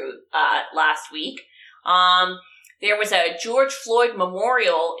news crew last week. There was a George Floyd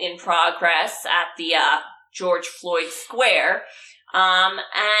memorial in progress at the George Floyd Square.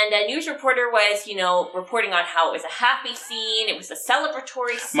 And a news reporter was, reporting on how it was a happy scene. It was a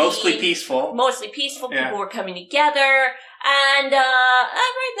celebratory scene. Mostly peaceful. Yeah. People were coming together. And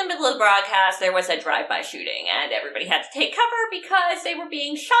right in the middle of the broadcast, there was a drive-by shooting. And everybody had to take cover because they were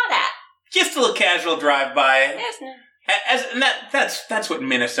being shot at. Just a little casual drive-by. Yes, and that's what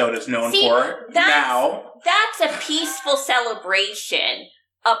Minnesota's known for now. That's a peaceful celebration.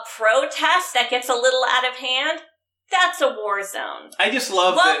 A protest that gets a little out of hand, that's a war zone. I just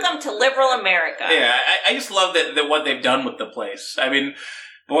love Welcome to liberal America. Yeah, I just love that what they've done with the place. I mean,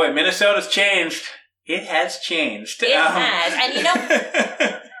 boy, Minnesota's changed. It has changed. It has.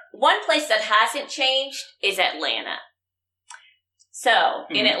 And one place that hasn't changed is Atlanta. So,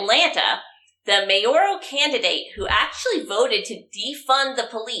 in Atlanta, the mayoral candidate who actually voted to defund the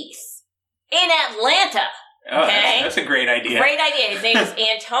police in Atlanta. Oh, that's a great idea. Great idea. His name is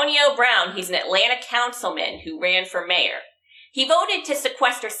Antonio Brown. He's an Atlanta councilman who ran for mayor. He voted to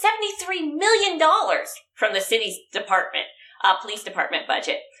sequester $73 million from the city's police department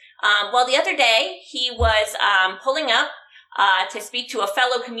budget. Well, the other day, he was pulling up to speak to a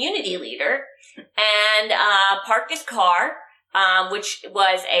fellow community leader and parked his car, which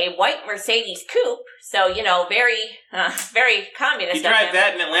was a white Mercedes coupe. So, very, very communist. You drive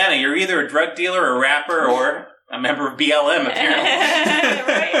that in Atlanta, you're either a drug dealer, a rapper, or a member of BLM, apparently.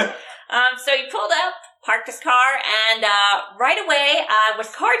 Right. So he pulled up, parked his car, and right away was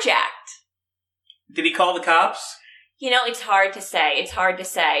carjacked. Did he call the cops? It's hard to say. It's hard to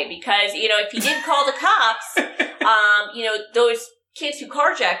say because, if he did call the cops, those kids who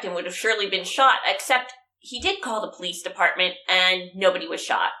carjacked him would have surely been shot, except he did call the police department and nobody was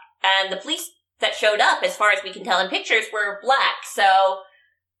shot. And the police that showed up, as far as we can tell in pictures, were black, so...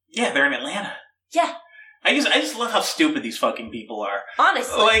 Yeah, they're in Atlanta. Yeah. I just love how stupid these fucking people are.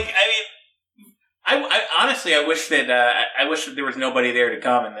 Honestly. I honestly, I wish that there was nobody there to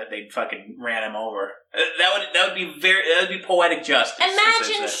come and that they fucking ran him over. That would be poetic justice.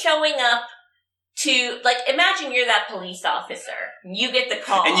 Imagine showing up to, imagine you're that police officer. You get the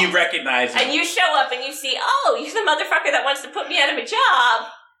call. And you recognize him. And you show up and you see, oh, you're the motherfucker that wants to put me out of a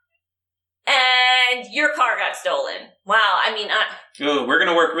job. And your car got stolen. Wow, we're going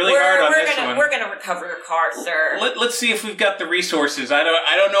to work really hard on this one. We're going to recover your car, sir. Let's see if we've got the resources. I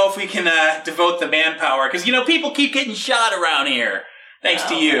don't know if we can devote the manpower, because, people keep getting shot around here. Thanks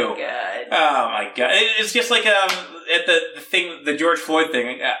to you. Oh, my God. Oh, my God. It's just like at the George Floyd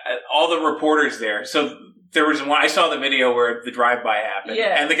thing, all the reporters there. So there was one, I saw the video where the drive-by happened.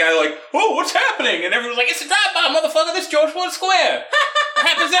 Yeah. And the guy oh, what's happening? And everyone's like, it's a drive-by, motherfucker. This George Floyd Square. It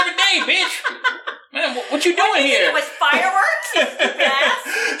happens every day, bitch. Man, what you doing here? It was fireworks?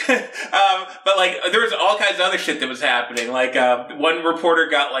 But there was all kinds of other shit that was happening. One reporter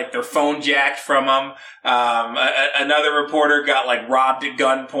got their phone jacked from them. Another reporter got robbed at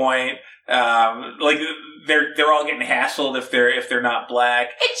gunpoint. They're all getting hassled if they're not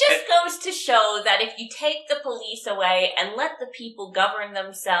black. It just goes to show that if you take the police away and let the people govern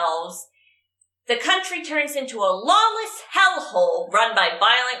themselves, the country turns into a lawless hellhole run by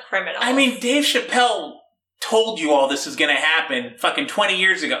violent criminals. Dave Chappelle told you all this is going to happen fucking 20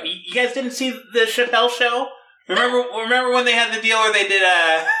 years ago. You guys didn't see the Chappelle show? Remember when they had the deal where they did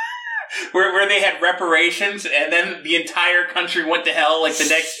where they had reparations and then the entire country went to hell the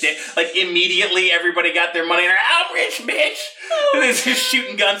next day? Immediately everybody got their money and they're I'm rich, bitch! And they're just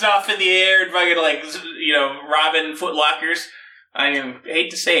shooting guns off in the air and fucking robbing Foot Lockers. I hate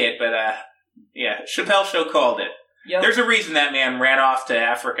to say it, but yeah, Chappelle Show called it. Yep. There's a reason that man ran off to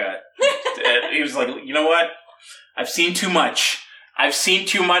Africa. He was like, you know what? I've seen too much. I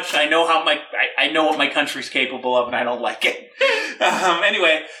know I know what my country's capable of, and I don't like it.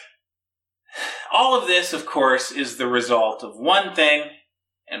 Anyway, all of this, of course, is the result of one thing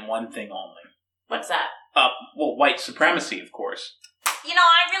and one thing only. What's that? White supremacy, of course.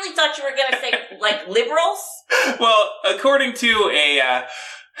 I really thought you were going to say liberals. Well, according to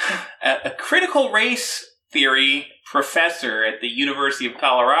a critical race theory professor at the University of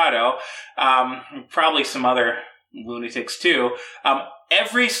Colorado, probably some other lunatics too,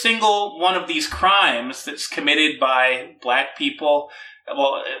 every single one of these crimes that's committed by black people,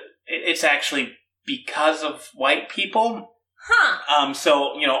 it's actually because of white people. Huh.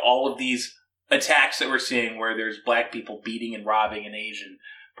 So, all of these attacks that we're seeing where there's black people beating and robbing an Asian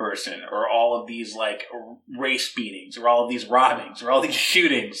person, or all of these race beatings, or all of these robbings, or all these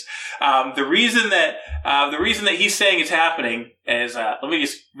shootings. The reason that he's saying it's happening is, let me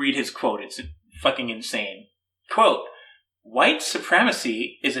just read his quote. It's fucking insane. Quote, "White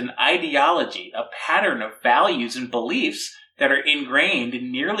supremacy is an ideology, a pattern of values and beliefs that are ingrained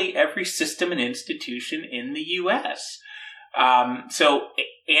in nearly every system and institution in the U.S." So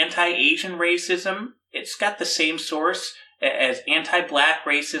anti-Asian racism, it's got the same source as anti-black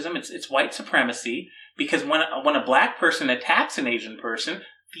racism. It's white supremacy, because when a black person attacks an Asian person,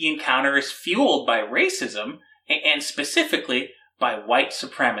 the encounter is fueled by racism and specifically by white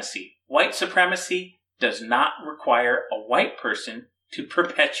supremacy. White supremacy does not require a white person to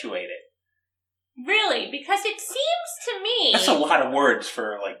perpetuate it. Really? Because it seems to me... That's a lot of words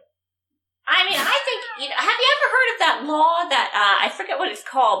for I think, have you ever heard of that law that, I forget what it's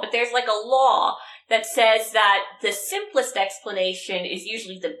called, but there's a law that says that the simplest explanation is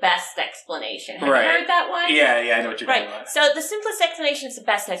usually the best explanation. Have you heard that one? Yeah, I know what you're talking about. So the simplest explanation is the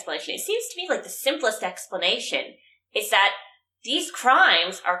best explanation. It seems to me like the simplest explanation is that these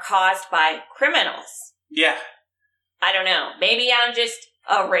crimes are caused by criminals. Yeah. I don't know. Maybe I'm just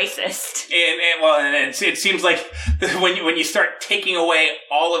a racist. And it seems like when you start taking away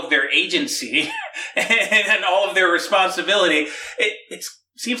all of their agency and all of their responsibility, it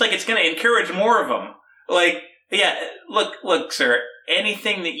seems like it's going to encourage more of them. Look, sir,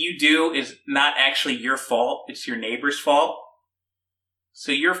 anything that you do is not actually your fault. It's your neighbor's fault.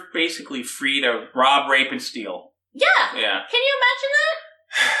 So you're basically free to rob, rape, and steal. Yeah. Yeah. Can you imagine that?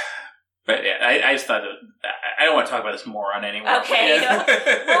 But yeah, I just thought I don't want to talk about this moron anymore. Okay, Yeah.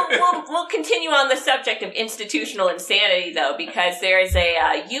 we'll continue on the subject of institutional insanity, though, because there is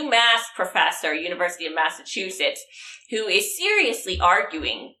a UMass professor, University of Massachusetts, who is seriously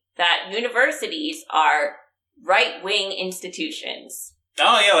arguing that universities are right-wing institutions.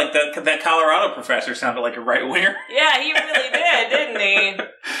 Oh, yeah, like that Colorado professor sounded like a right-winger. Yeah, he really did, didn't he?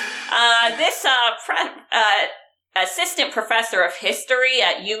 This assistant professor of history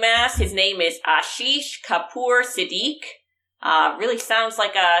at UMass, his name is Ashish Kapoor Siddique, really sounds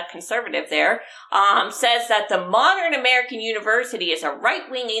like a conservative there, says that the modern American university is a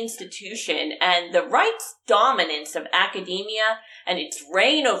right-wing institution, and the right's dominance of academia and its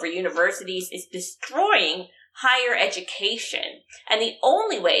reign over universities is destroying higher education. And the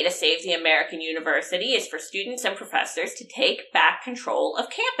only way to save the American university is for students and professors to take back control of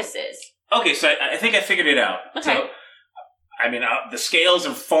campuses. Okay, so I think I figured it out. Okay. So, I mean, the scales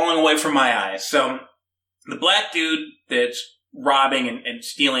are falling away from my eyes. So, the black dude that's robbing and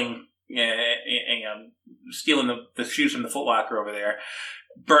stealing, stealing the shoes from the Foot Locker over there,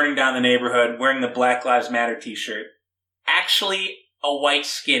 burning down the neighborhood, wearing the Black Lives Matter t-shirt, actually a white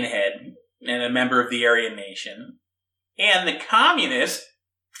skinhead and a member of the Aryan Nation. And the communist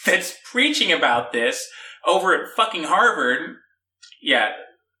that's preaching about this over at fucking Harvard, yeah,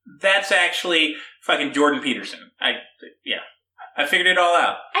 that's actually fucking Jordan Peterson. I figured it all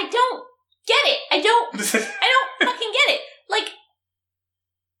out. I don't get it. I don't fucking get it. Like,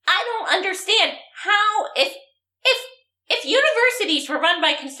 I don't understand how, if universities were run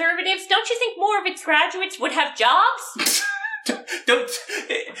by conservatives, don't you think more of its graduates would have jobs?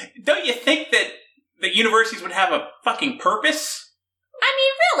 Don't you think that universities would have a fucking purpose? I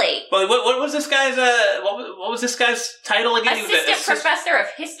mean, really? Well, what was this guy's what was this guy's title again? Assistant professor of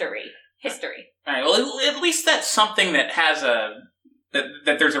history. All right. Well, at least that's something that has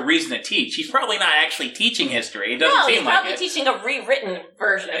that there's a reason to teach. He's probably not actually teaching history. It doesn't seem like it. No, he's probably teaching a rewritten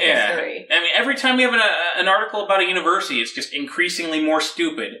version of history. I mean, every time we have an article about a university, it's just increasingly more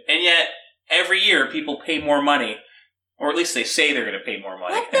stupid. And yet, every year, people pay more money. Or at least they say they're going to pay more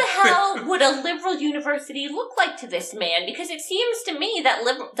money. What the hell would a liberal university look like to this man? Because it seems to me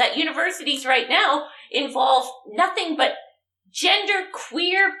that universities right now involve nothing but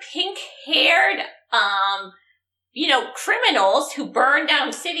genderqueer, pink-haired, criminals who burn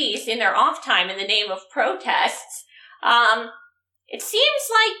down cities in their off time in the name of protests. It seems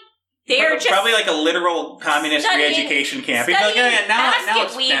like they're just probably like a literal communist re-education camp.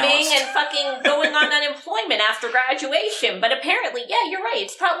 Basket weaving and fucking going on unemployment after graduation. But apparently, yeah, you're right.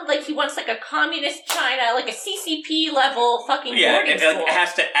 It's probably like he wants like a communist China, like a CCP level fucking boarding school. It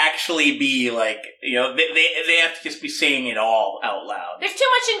has to actually be like, they have to just be saying it all out loud. There's too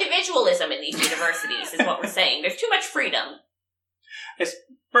much individualism in these universities, is what we're saying. There's too much freedom. It's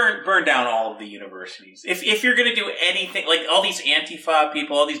burn down all of the universities. If you're going to do anything, like all these Antifa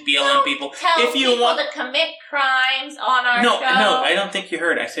people, all these BLM people, if you want to commit crimes on our show. No, I don't think you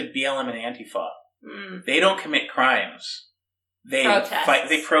heard. I said BLM and Antifa. They don't commit crimes. They fight.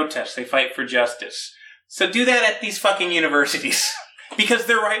 They protest. They fight for justice. So do that at these fucking universities because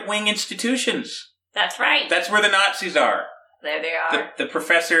they're right-wing institutions. That's right. That's where the Nazis are. There they are. The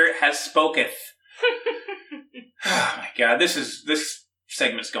professor has spoketh. Oh my god, this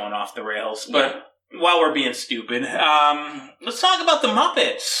segment's going off the rails. But while we're being stupid, let's talk about the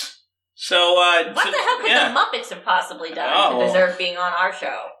Muppets. So, what the hell could the Muppets have possibly done to deserve being on our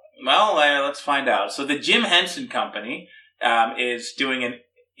show? Well, let's find out. So the Jim Henson Company is doing an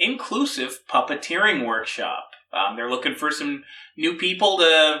inclusive puppeteering workshop. They're looking for some new people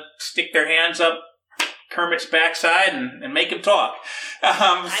to stick their hands up Kermit's backside and make him talk.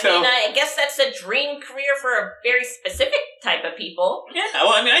 I guess that's a dream career for a very specific type of people. Yeah,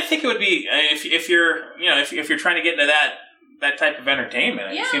 well, I mean, I think it would be if you're trying to get into that type of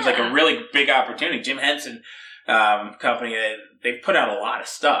entertainment. It seems like a really big opportunity. Jim Henson Company, they've put out a lot of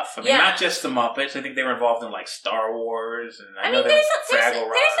stuff. I mean, not just the Muppets. I think they were involved in like Star Wars, and I know there's Fraggle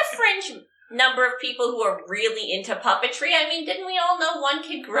Rock. There's a fringe number of people who are really into puppetry. I mean, didn't we all know one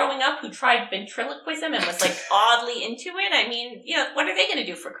kid growing up who tried ventriloquism and was like oddly into it? I mean, what are they going to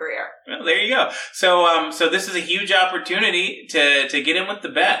do for career? Well, there you go. So this is a huge opportunity to get in with the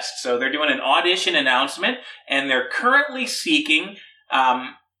best. So they're doing an audition announcement, and they're currently seeking,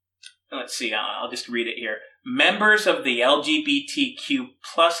 let's see, I'll just read it here. Members of the LGBTQ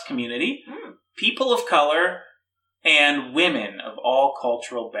plus community, people of color, and women of all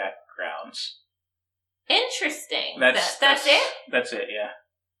cultural backgrounds. Interesting. That's it? That's it, yeah.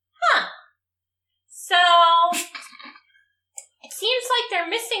 Huh. So, it seems like they're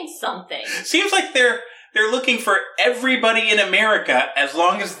missing something. Seems like they're looking for everybody in America as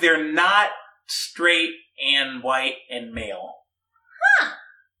long as they're not straight and white and male. Huh.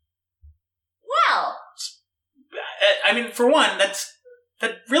 Well. I mean, for one, that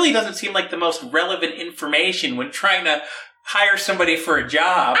really doesn't seem like the most relevant information when trying to hire somebody for a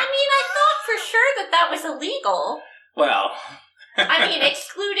job. I mean, I thought for sure that was illegal. Well... I mean,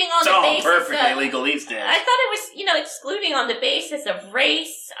 excluding on it's the all basis perfectly of, legal these days. I thought it was, excluding on the basis of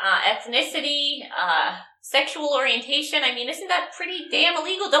race, ethnicity, sexual orientation. I mean, isn't that pretty damn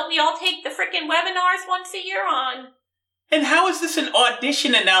illegal? Don't we all take the frickin' webinars once a year on? And how is this an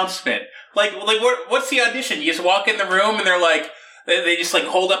audition announcement? Like what's the audition? You just walk in the room and they're like, they just like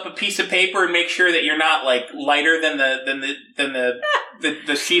hold up a piece of paper and make sure that you're not like lighter than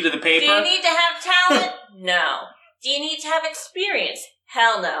the sheet of the paper. Do you need to have talent? No. Do you need to have experience?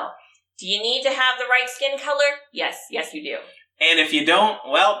 Hell no. Do you need to have the right skin color? Yes, you do. And if you don't,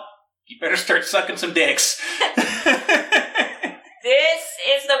 well, you better start sucking some dicks. This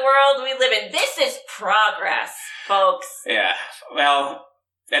is the world we live in. This is progress, folks. Yeah, well,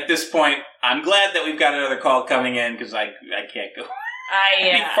 at this point, I'm glad that we've got another call coming in, because I can't go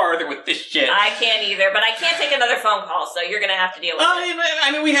any farther with this shit. I can't either, but I can't take another phone call, so you're going to have to deal with it.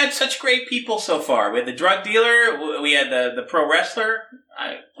 I mean, we had such great people so far. We had the drug dealer, we had the pro wrestler.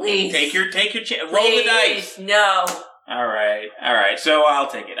 Please. Take your chance. Roll the dice. No. All right. So I'll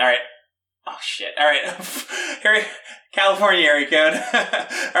take it. All right. Oh, shit. All right. California area code.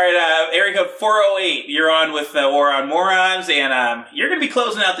 All right, area code 408. You're on with War on Morons, and you're going to be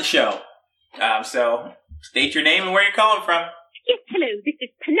closing out the show. So state your name and where you're calling from. Yes, hello, this is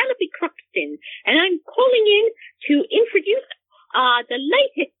Penelope Croxton, and I'm calling in to introduce the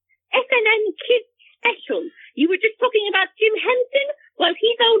latest FNN Kids special. You were just talking about Jim Henson. Well,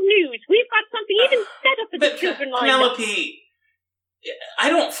 he's old news. We've got something even better for the children lined up. Penelope, I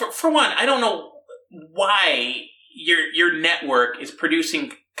don't, for one, I don't know why your network is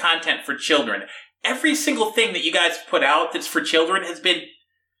producing content for children. Every single thing that you guys put out that's for children has been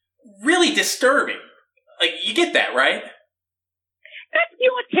really disturbing. Like, you get that, right? That's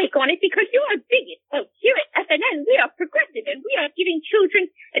your take on it, because you're a bigot. Well, here at FNN, we are progressive, and we are giving children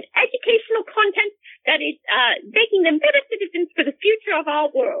an educational content that is making them better citizens for the future of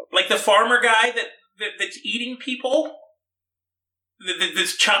our world. Like the farmer guy that's eating people?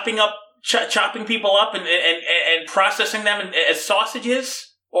 That's chopping people up and processing them as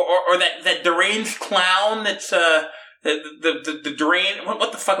sausages? Or that deranged clown that's... The drain. What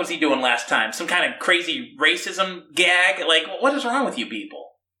the fuck was he doing last time? Some kind of crazy racism gag? Like, what is wrong with you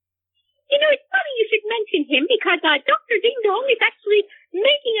people? You know, it's funny you should mention him, because Dr. Ding Dong is actually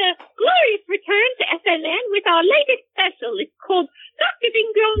making a glorious return to FNN with our latest special. It's called Dr.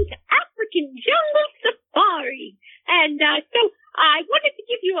 Ding Dong's African Jungle Safari. And so I wanted to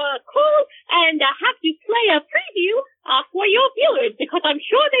give you a call and have you play a preview for your viewers, because I'm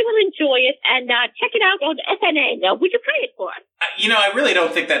sure they will enjoy it, and check it out on FNN. Would you play it for us? I really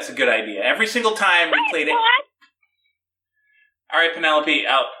don't think that's a good idea. Every single time we played it... All right, Penelope,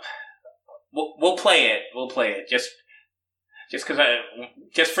 we'll play it. We'll play it just for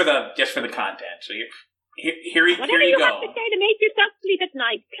the content. So here you go. Whatever you have to say to make yourself sleep at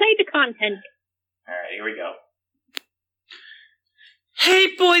night, play the content. All right, here we go. Hey,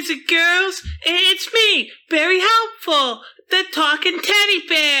 boys and girls, it's me, Barry Helpful, the talking teddy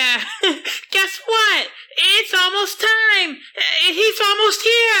bear. Guess what? It's almost time. He's almost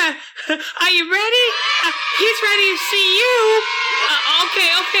here. Are you ready? He's ready to see you.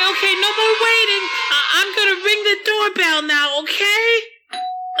 Okay, no more waiting. I'm gonna ring the doorbell now, okay?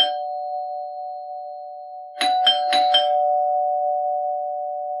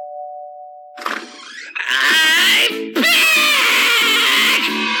 I'm back!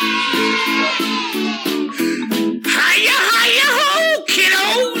 Hiya-ho,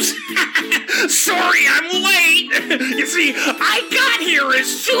 kiddos! Sorry I'm late. You see, I got here as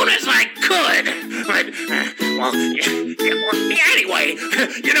soon as I could. But, anyway,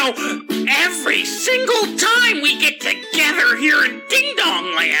 every single time we get together here in Ding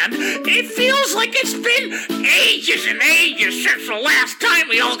Dong Land, it feels like it's been ages and ages since the last time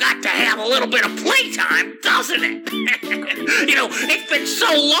we all got to have a little bit of playtime, doesn't it? It's been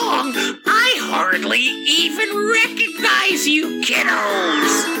so long, I hardly even recognize you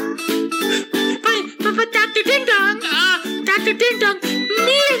kiddos. But Dr. Ding Dong,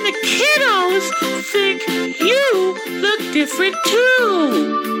 me and the kiddos think you look different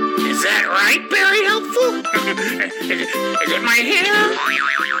too. Is that right, Barry Helpful? Is it my hair?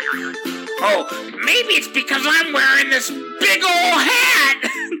 Oh, maybe it's because I'm wearing this big old hat.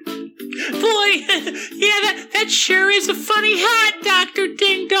 Boy, yeah, that sure is a funny hat, Dr.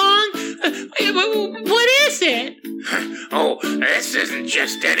 Ding Dong. What is it? Oh, this isn't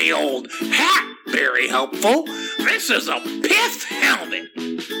just any old hat, Barry Helpful. This is a pith helmet.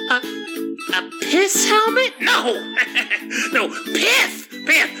 A piss helmet? No, pith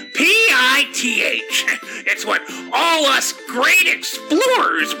P-I-T-H. It's what all us great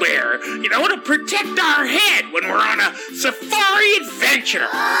explorers wear, to protect our head when we're on a safari adventure.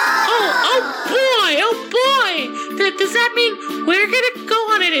 Oh boy. Does that mean we're gonna go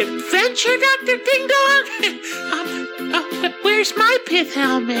on an adventure, Dr. Ding Dong? Where's my pith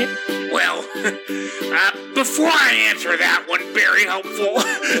helmet? Well, before I answer that one, very helpful,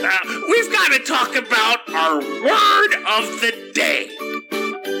 we've got to talk about our word of the day.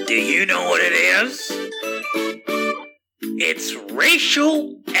 Do you know what it is? It's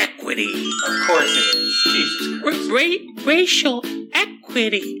racial equity. Of course it is. Jesus Christ. Racial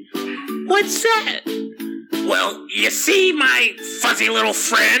equity? What's that? Well, you see, my fuzzy little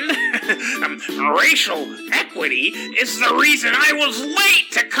friend, racial equity is the reason I was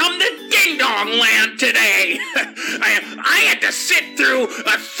late to come to Ding Dong Land today. I had to sit through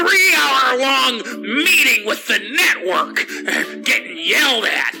a 3-hour-long meeting with the network, getting yelled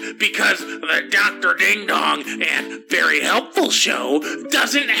at because the Dr. Ding Dong and Very Helpful show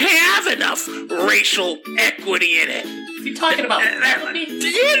doesn't have enough racial equity in it. What are you talking about? Do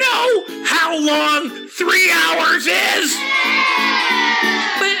you know how long 3 hours is?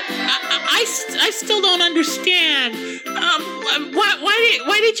 But I still don't understand.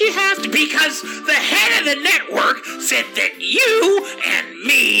 Why did you have to? Because the head of the network said that you and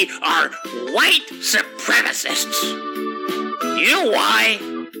me are white supremacists. You know why?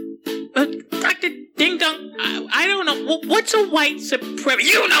 Dr. Ding Dong, I don't know. What's a white supremacist?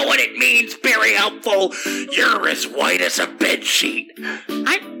 You know what it means, very helpful. You're as white as a bedsheet.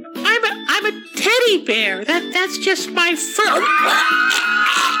 I'm a teddy bear. That's just my fur.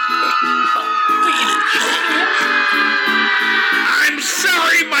 I'm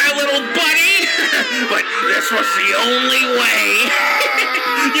sorry, my little buddy, but this was the only way.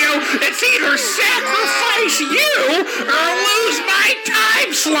 It's either sacrifice you or lose my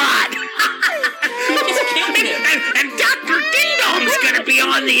time slot. And Dr. Ding Dong's gonna be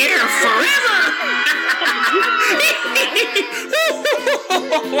on the air forever.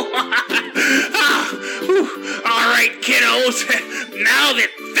 All right, kiddos. Now that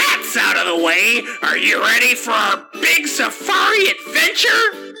that's out of the way, are you ready for our big safari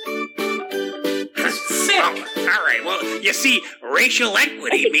adventure? Sick. All right, well, you see, racial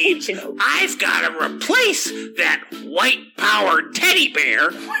equity means I've got to replace that white-powered teddy bear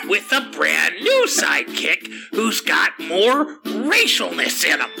with a brand new sidekick who's got more racialness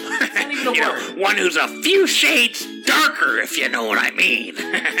in him. One who's a few shades darker, if you know what I mean.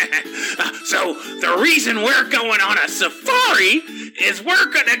 So the reason we're going on a safari is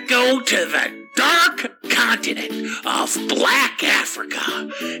we're going to go to the dark continent of Black Africa.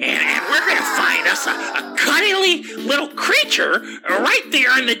 And we're going to find us a cuddly little creature right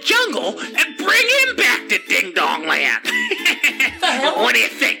there in the jungle and bring him back to Ding Dong Land. What do you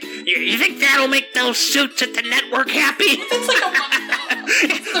think? You think that'll make those suits at the network happy?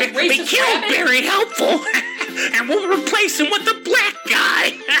 We killed Very Helpful, and we'll replace him with a black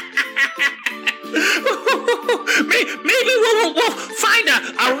guy. Maybe we'll find a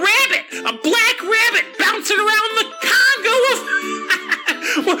rabbit, a black rabbit bouncing around the Congo.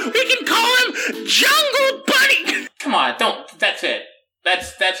 We can call him Jungle Bunny. Come on, don't. That's it.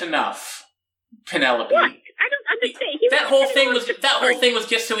 That's enough, Penelope. What? I don't understand. That whole thing was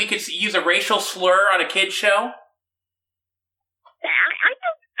just so we could use a racial slur on a kid's show.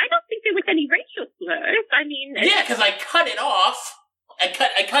 I don't think there was any racial slurs. I mean, yeah, because I cut it off. I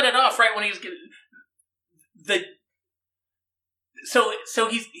cut it off right when he was So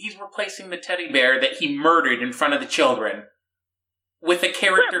he's replacing the teddy bear that he murdered in front of the children with a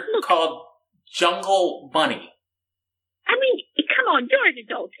character called Jungle Bunny. I mean, come on, you're an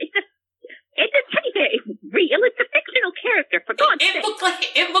adult. It's a teddy bear. It's real. It's a fictional character. For God's sake. It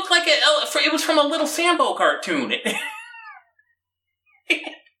looked like it was from a Little Sambo cartoon.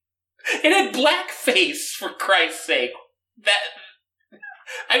 It had blackface, for Christ's sake.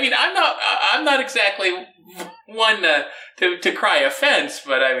 I'm not exactly one to cry offense,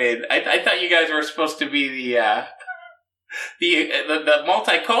 but I mean, I thought you guys were supposed to be the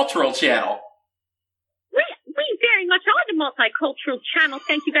multicultural channel. We very much are the multicultural channel.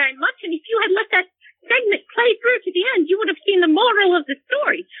 Thank you very much. And if you had let that segment play through to the end, you would have seen the moral of the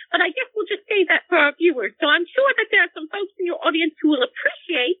story. But I guess we'll just save that for our viewers. So I'm sure that there are some folks in your audience who will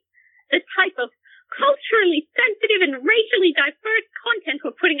appreciate the type of culturally sensitive and racially diverse content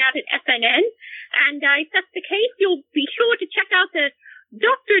we're putting out at FNN. And if that's the case, you'll be sure to check out the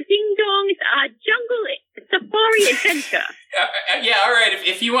Dr. Ding Dong's Jungle Safari Adventure. Yeah, all right.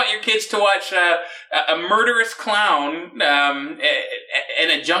 If you want your kids to watch a murderous clown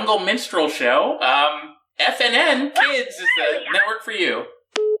and a jungle minstrel show, FNN Kids is the network for you.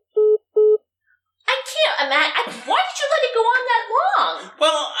 I can't imagine. Why did you let it go on that long?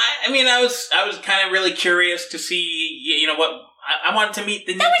 Well, I was kind of really curious to see, what I wanted to meet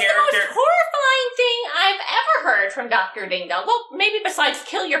the new character. That was the most horrifying thing I've ever heard from Dr. Ding Dong. Well, maybe besides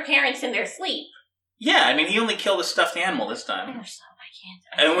kill your parents in their sleep. Yeah, he only killed a stuffed animal this time. I can't.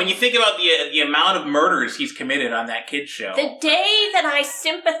 And when you think about the amount of murders he's committed on that kid's show. The day that I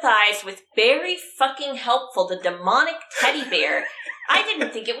sympathized with Barry fucking Helpful, the demonic teddy bear, I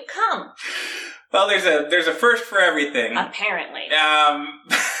didn't think it would come. Well, there's a first for everything. Apparently.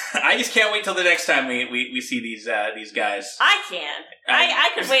 I just can't wait till the next time we see these guys. I can.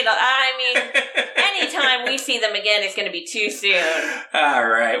 I could wait. I mean, anytime we see them again, it's going to be too soon. All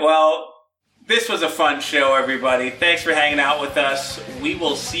right. Well, this was a fun show, everybody. Thanks for hanging out with us. We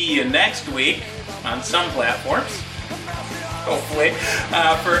will see you next week on some platforms. Hopefully.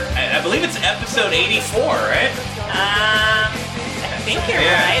 I believe it's episode 84, right? I think you're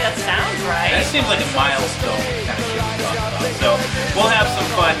right. That sounds right. That seems like a milestone kind of shit to talk about. So we'll have some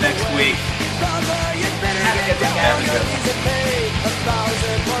fun next week. Have a good one. Have a good one.